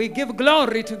 gentlemen. We give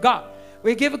glory to God.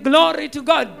 We give glory to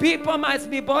God. People must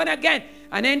be born again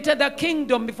and enter the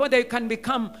kingdom before they can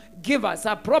become givers.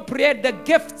 Appropriate the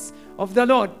gifts of the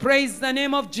Lord. Praise the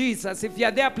name of Jesus. If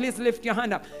you're there, please lift your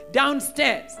hand up.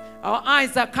 Downstairs. Our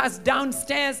eyes are cast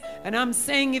downstairs, and I'm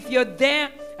saying, if you're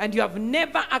there and you have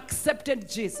never accepted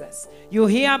Jesus, you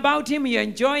hear about him, you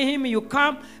enjoy him, you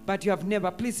come, but you have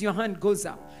never, please, your hand goes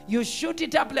up. You shoot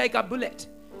it up like a bullet.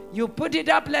 You put it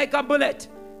up like a bullet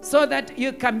so that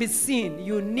you can be seen.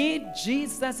 You need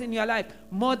Jesus in your life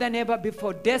more than ever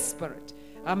before. Desperate.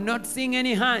 I'm not seeing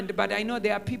any hand, but I know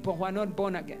there are people who are not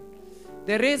born again.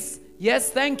 There is,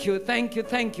 yes, thank you.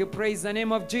 Praise the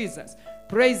name of Jesus.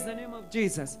 Praise the name of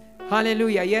Jesus.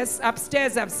 Hallelujah. Yes,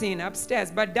 upstairs I've seen,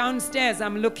 upstairs, but downstairs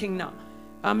I'm looking now.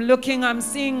 I'm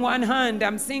seeing one hand.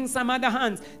 I'm seeing some other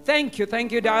hands. Thank you,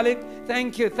 darling.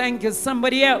 Thank you.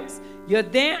 Somebody else. You're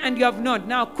there and you have not.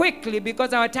 Now, quickly,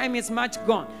 because our time is much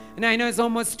gone, and I know it's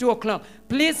almost 2 o'clock.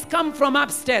 Please come from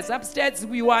upstairs. Upstairs,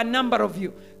 we are a number of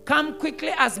you. Come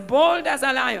quickly, as bold as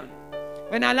a lion.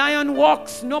 When a lion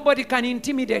walks, nobody can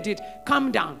intimidate it.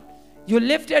 Come down. You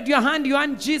lifted your hand. You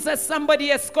want Jesus.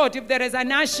 Somebody escort. If there is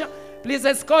an usher, Please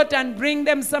escort and bring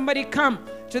them. Somebody come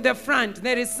to the front.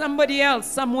 There is somebody else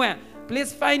somewhere.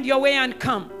 Please find your way and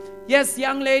come. Yes,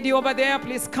 young lady over there,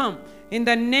 please come. In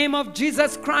the name of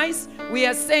Jesus Christ, we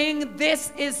are saying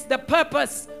this is the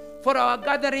purpose for our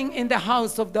gathering in the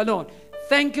house of the Lord.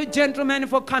 Thank you, gentlemen,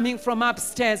 for coming from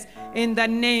upstairs in the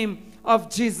name of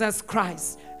Jesus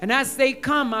Christ. And as they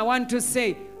come, I want to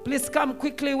say, please come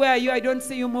quickly. Where are you? I don't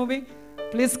see you moving.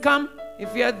 Please come.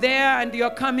 If you're there and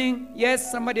you're coming,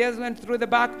 yes, somebody else went through the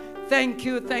back. Thank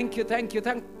you, thank you, thank you.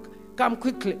 Come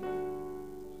quickly.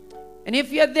 And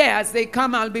if you're there, as they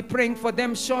come, I'll be praying for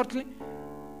them shortly.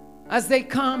 As they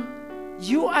come,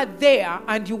 you are there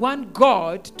and you want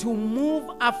God to move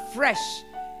afresh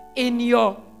in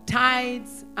your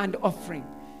tithes and offering.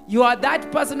 You are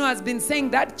that person who has been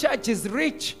saying that church is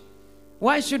rich.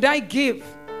 Why should I give?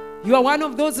 You are one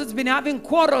of those who's been having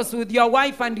quarrels with your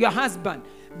wife and your husband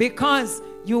because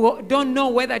you don't know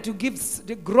whether to give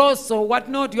the gross or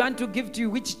whatnot. You want to give to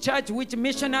which church, which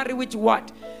missionary, which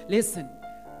what. Listen,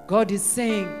 God is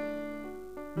saying,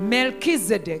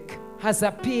 Melchizedek has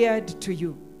appeared to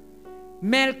you.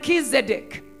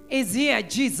 Melchizedek is here,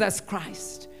 Jesus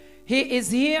Christ. He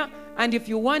is here, and if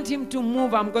you want him to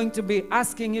move, I'm going to be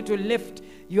asking you to lift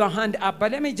your hand up.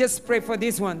 But let me just pray for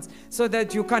these ones so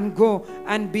that you can go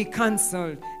and be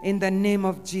canceled in the name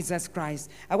of Jesus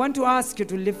Christ. I want to ask you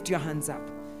to lift your hands up.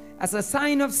 As a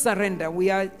sign of surrender, we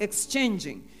are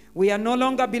exchanging. We are no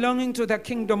longer belonging to the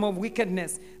kingdom of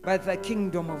wickedness, but the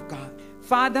kingdom of God.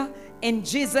 Father, in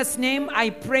Jesus' name, I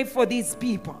pray for these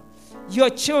people, your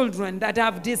children that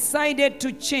have decided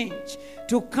to change,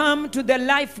 to come to the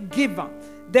life giver,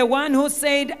 the one who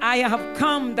said, I have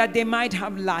come that they might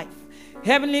have life.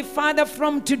 Heavenly Father,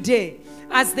 from today,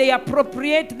 as they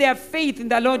appropriate their faith in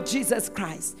the Lord Jesus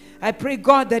Christ, I pray,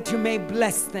 God, that you may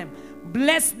bless them,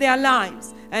 bless their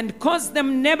lives, and cause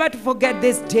them never to forget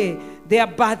this day, their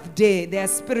birthday, their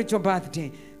spiritual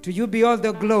birthday. To you be all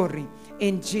the glory.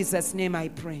 In Jesus' name I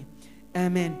pray.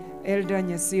 Amen. Elder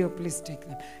Nyasio, please take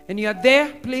them. And you are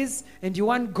there, please, and you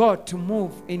want God to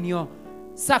move in your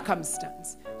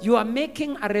circumstance. You are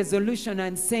making a resolution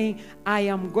and saying, I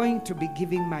am going to be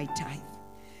giving my tithe.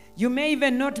 You may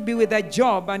even not be with a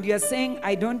job, and you are saying,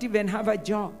 I don't even have a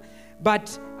job,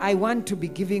 but I want to be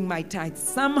giving my tithe.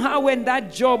 Somehow when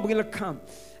that job will come,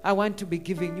 I want to be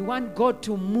giving. You want God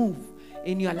to move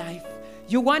in your life.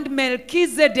 You want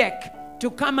Melchizedek to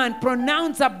come and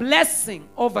pronounce a blessing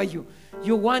over you.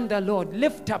 You want the Lord.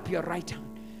 Lift up your right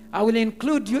hand. I will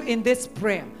include you in this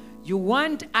prayer. You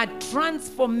want a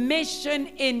transformation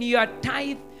in your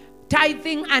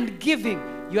tithing and giving.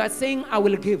 You are saying, I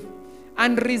will give.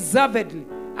 Unreservedly.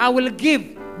 I will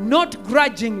give. Not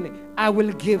grudgingly. I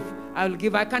will give. I will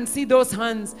give. I can see those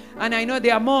hands, and I know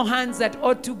there are more hands that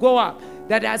ought to go up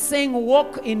that are saying,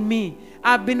 walk in me.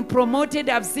 I've been promoted.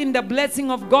 I've seen the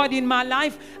blessing of God in my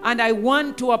life, and I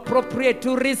want to appropriate,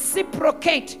 to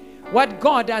reciprocate what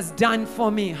God has done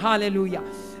for me. Hallelujah.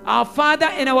 Our Father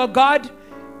and our God,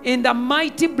 in the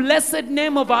mighty blessed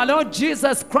name of our Lord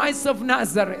Jesus Christ of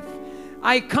Nazareth,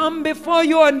 I come before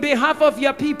you on behalf of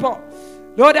your people.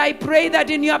 Lord, I pray that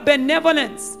in your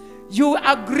benevolence, you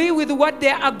agree with what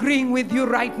they're agreeing with you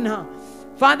right now.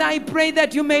 Father, I pray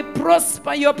that you may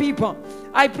prosper your people.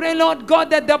 I pray, Lord God,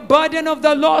 that the burden of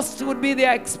the lost would be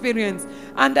their experience,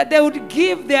 and that they would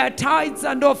give their tithes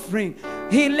and offering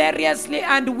hilariously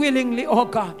and willingly, oh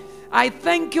God. I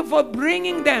thank you for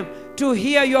bringing them to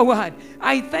hear your word.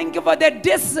 I thank you for the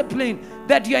discipline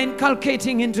that you're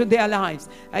inculcating into their lives.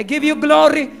 I give you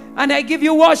glory and I give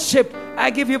you worship. I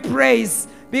give you praise,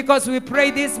 because we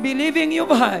pray this believing you've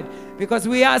heard, because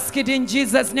we ask it in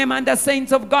Jesus' name, and the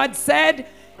saints of God said,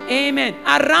 amen.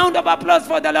 A round of applause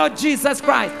for the Lord Jesus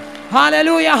Christ.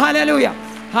 Hallelujah, hallelujah.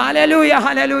 Hallelujah,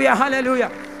 hallelujah, hallelujah.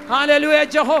 Hallelujah,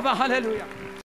 Jehovah, hallelujah.